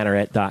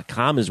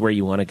 blackandgoldbanneret.com is where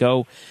you want to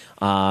go.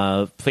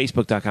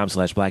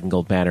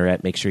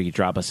 Facebook.com/blackandgoldbanneret. Make sure you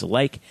drop us a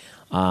like.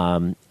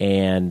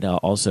 and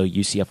also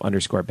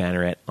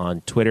UCF_Banneret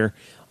on Twitter.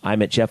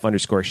 I'm at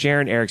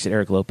Jeff_Sharon. Eric's at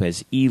Eric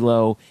Lopez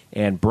Elo,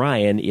 and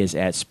Brian is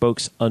at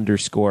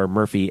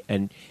Spokes_Murphy.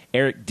 And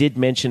Eric did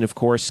mention, of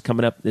course,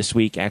 coming up this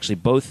week, actually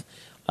both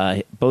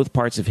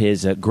parts of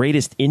his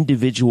greatest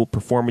individual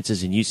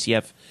performances in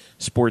UCF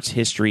sports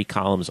history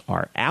columns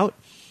are out.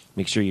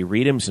 Make sure you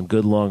read them. Some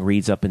good long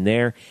reads up in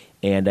there.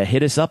 And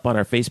hit us up on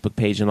our Facebook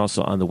page and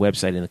also on the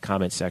website in the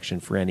comment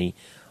section for any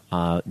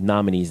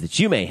nominees that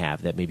you may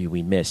have that maybe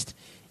we missed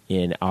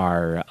in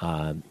our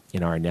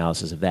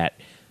analysis of that.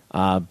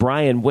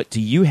 Brian, what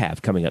do you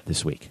have coming up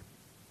this week?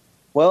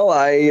 Well,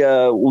 I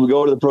will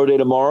go to the Pro Day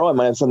tomorrow. I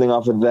might have something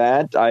off of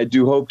that. I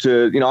do hope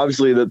to,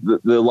 obviously a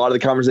lot of the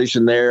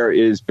conversation there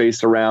is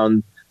based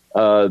around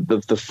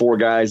the four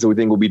guys that we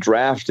think will be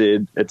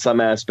drafted at some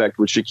aspect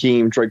with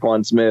Shaquem,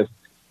 Traquan Smith,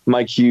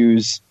 Mike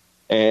Hughes,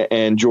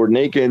 and Jordan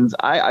Akins.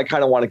 I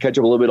kind of want to catch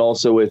up a little bit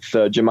also with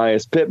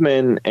Jemias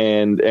Pittman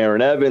and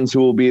Aaron Evans, who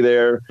will be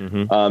there.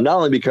 Not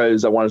only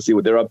because I want to see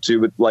what they're up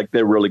to, but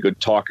they're really good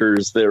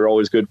talkers. They're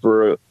always good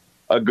for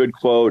a good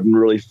quote and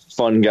really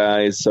fun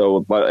guys.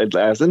 So I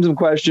asked them some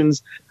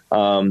questions.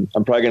 I'm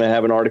probably going to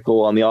have an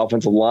article on the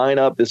offensive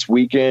lineup this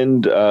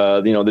weekend.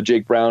 The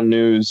Jake Brown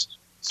news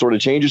sort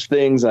of changes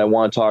things. And I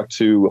want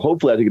to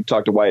hopefully I can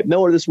talk to Wyatt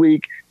Miller this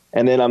week.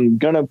 And then I'm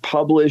going to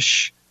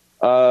publish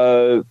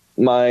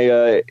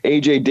my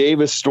AJ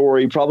Davis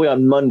story probably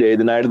on Monday,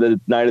 the night of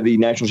the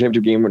national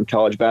championship game in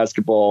college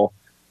basketball.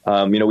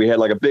 We had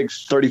a big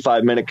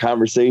 35-minute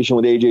conversation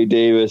with AJ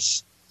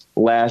Davis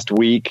last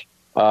week.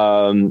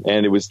 And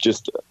it was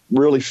just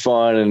really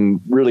fun, and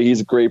really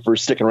he's great for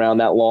sticking around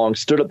that long.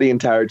 Stood up the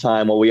entire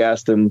time while we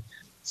asked him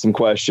some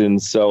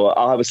questions. So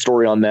I'll have a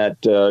story on that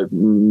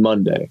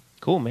Monday.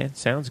 Cool, man.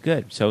 Sounds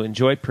good. So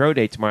enjoy Pro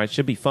Day tomorrow. It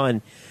should be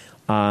fun.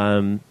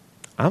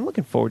 I'm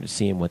looking forward to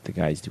seeing what the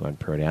guys do on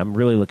Pro Day. I'm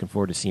really looking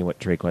forward to seeing what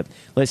Traquan.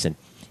 Listen,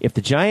 if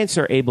the Giants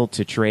are able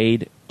to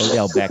trade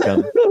Odell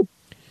Beckham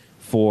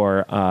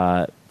for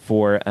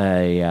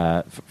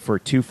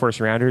 2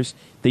 first-rounders,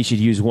 they should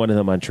use one of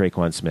them on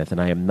Traquan Smith,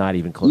 and I am not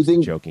even close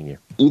to joking here.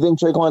 You think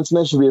Traquan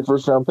Smith should be a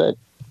first-round pick?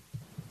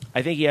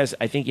 I think he has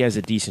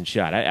a decent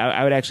shot.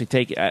 I would actually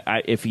take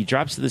if he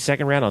drops to the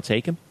second round, I'll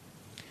take him.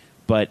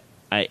 But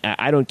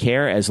I don't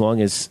care as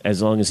long as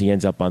he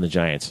ends up on the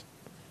Giants.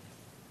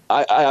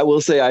 I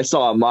will say I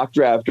saw a mock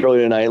draft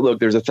earlier tonight. Look,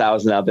 there's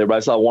 1,000 out there, but I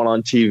saw one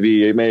on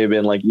TV. It may have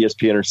been like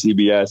ESPN or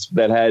CBS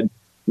that had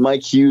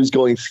Mike Hughes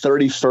going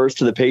 31st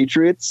to the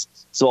Patriots.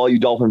 So all you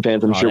Dolphin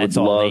fans, I'm sure, would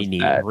love all they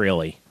need, that.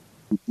 Really.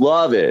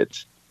 Love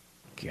it.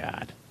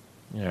 God.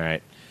 All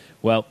right.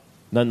 Well,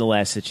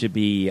 nonetheless, it should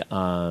be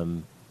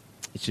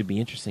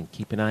interesting.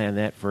 Keep an eye on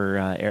that for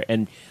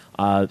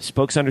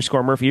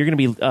Spokes_Murphy. You're going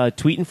to be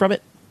tweeting from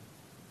it?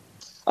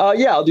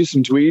 Yeah, I'll do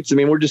some tweets. I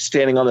mean, we're just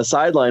standing on the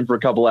sideline for a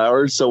couple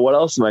hours, so what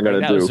else am I going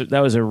to do?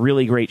 That was a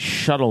really great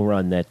shuttle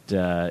run that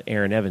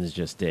Aaron Evans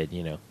just did,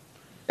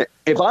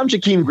 If I'm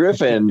Shaquem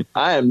Griffin,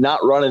 I am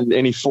not running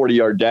any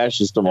 40-yard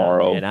dashes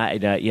tomorrow.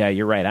 Yeah,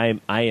 you're right.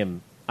 I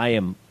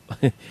am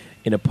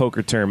in a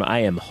poker term, I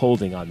am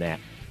holding on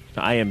that.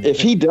 If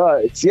he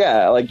does,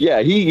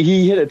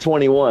 he hit a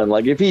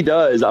 21. If he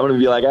does, I'm going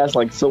to be ask,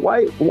 so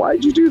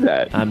why'd you do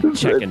that? I'm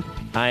checking.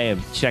 I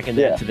am checking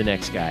that to the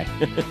next guy.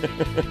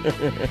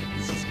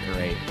 This is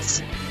great.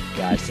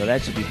 Gosh, so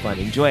that should be fun.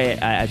 Enjoy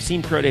it. I've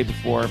seen Pro Day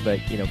before,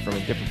 but, from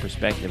a different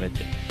perspective,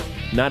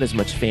 not as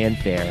much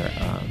fanfare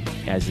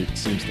as it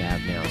seems to have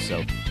now.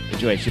 So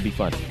enjoy it. Should be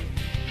fun.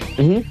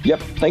 Mm-hmm. Yep.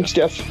 Thanks,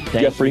 Jeff.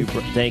 Jeffrey.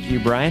 Thank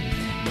you, Brian.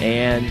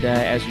 And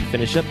as we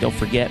finish up, don't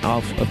forget,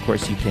 of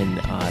course, you can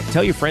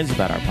tell your friends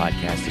about our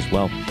podcast as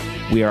well.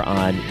 We are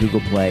on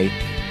Google Play,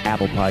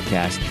 Apple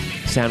Podcast,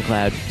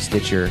 SoundCloud,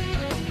 Stitcher,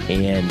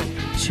 and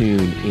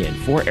TuneIn.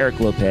 For Eric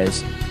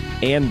Lopez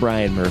and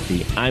Brian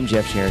Murphy, I'm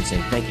Jeff Sharon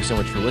saying thank you so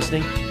much for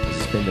listening.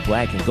 This has been the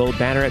Black and Gold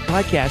Banneret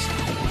Podcast.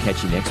 We'll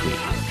catch you next week.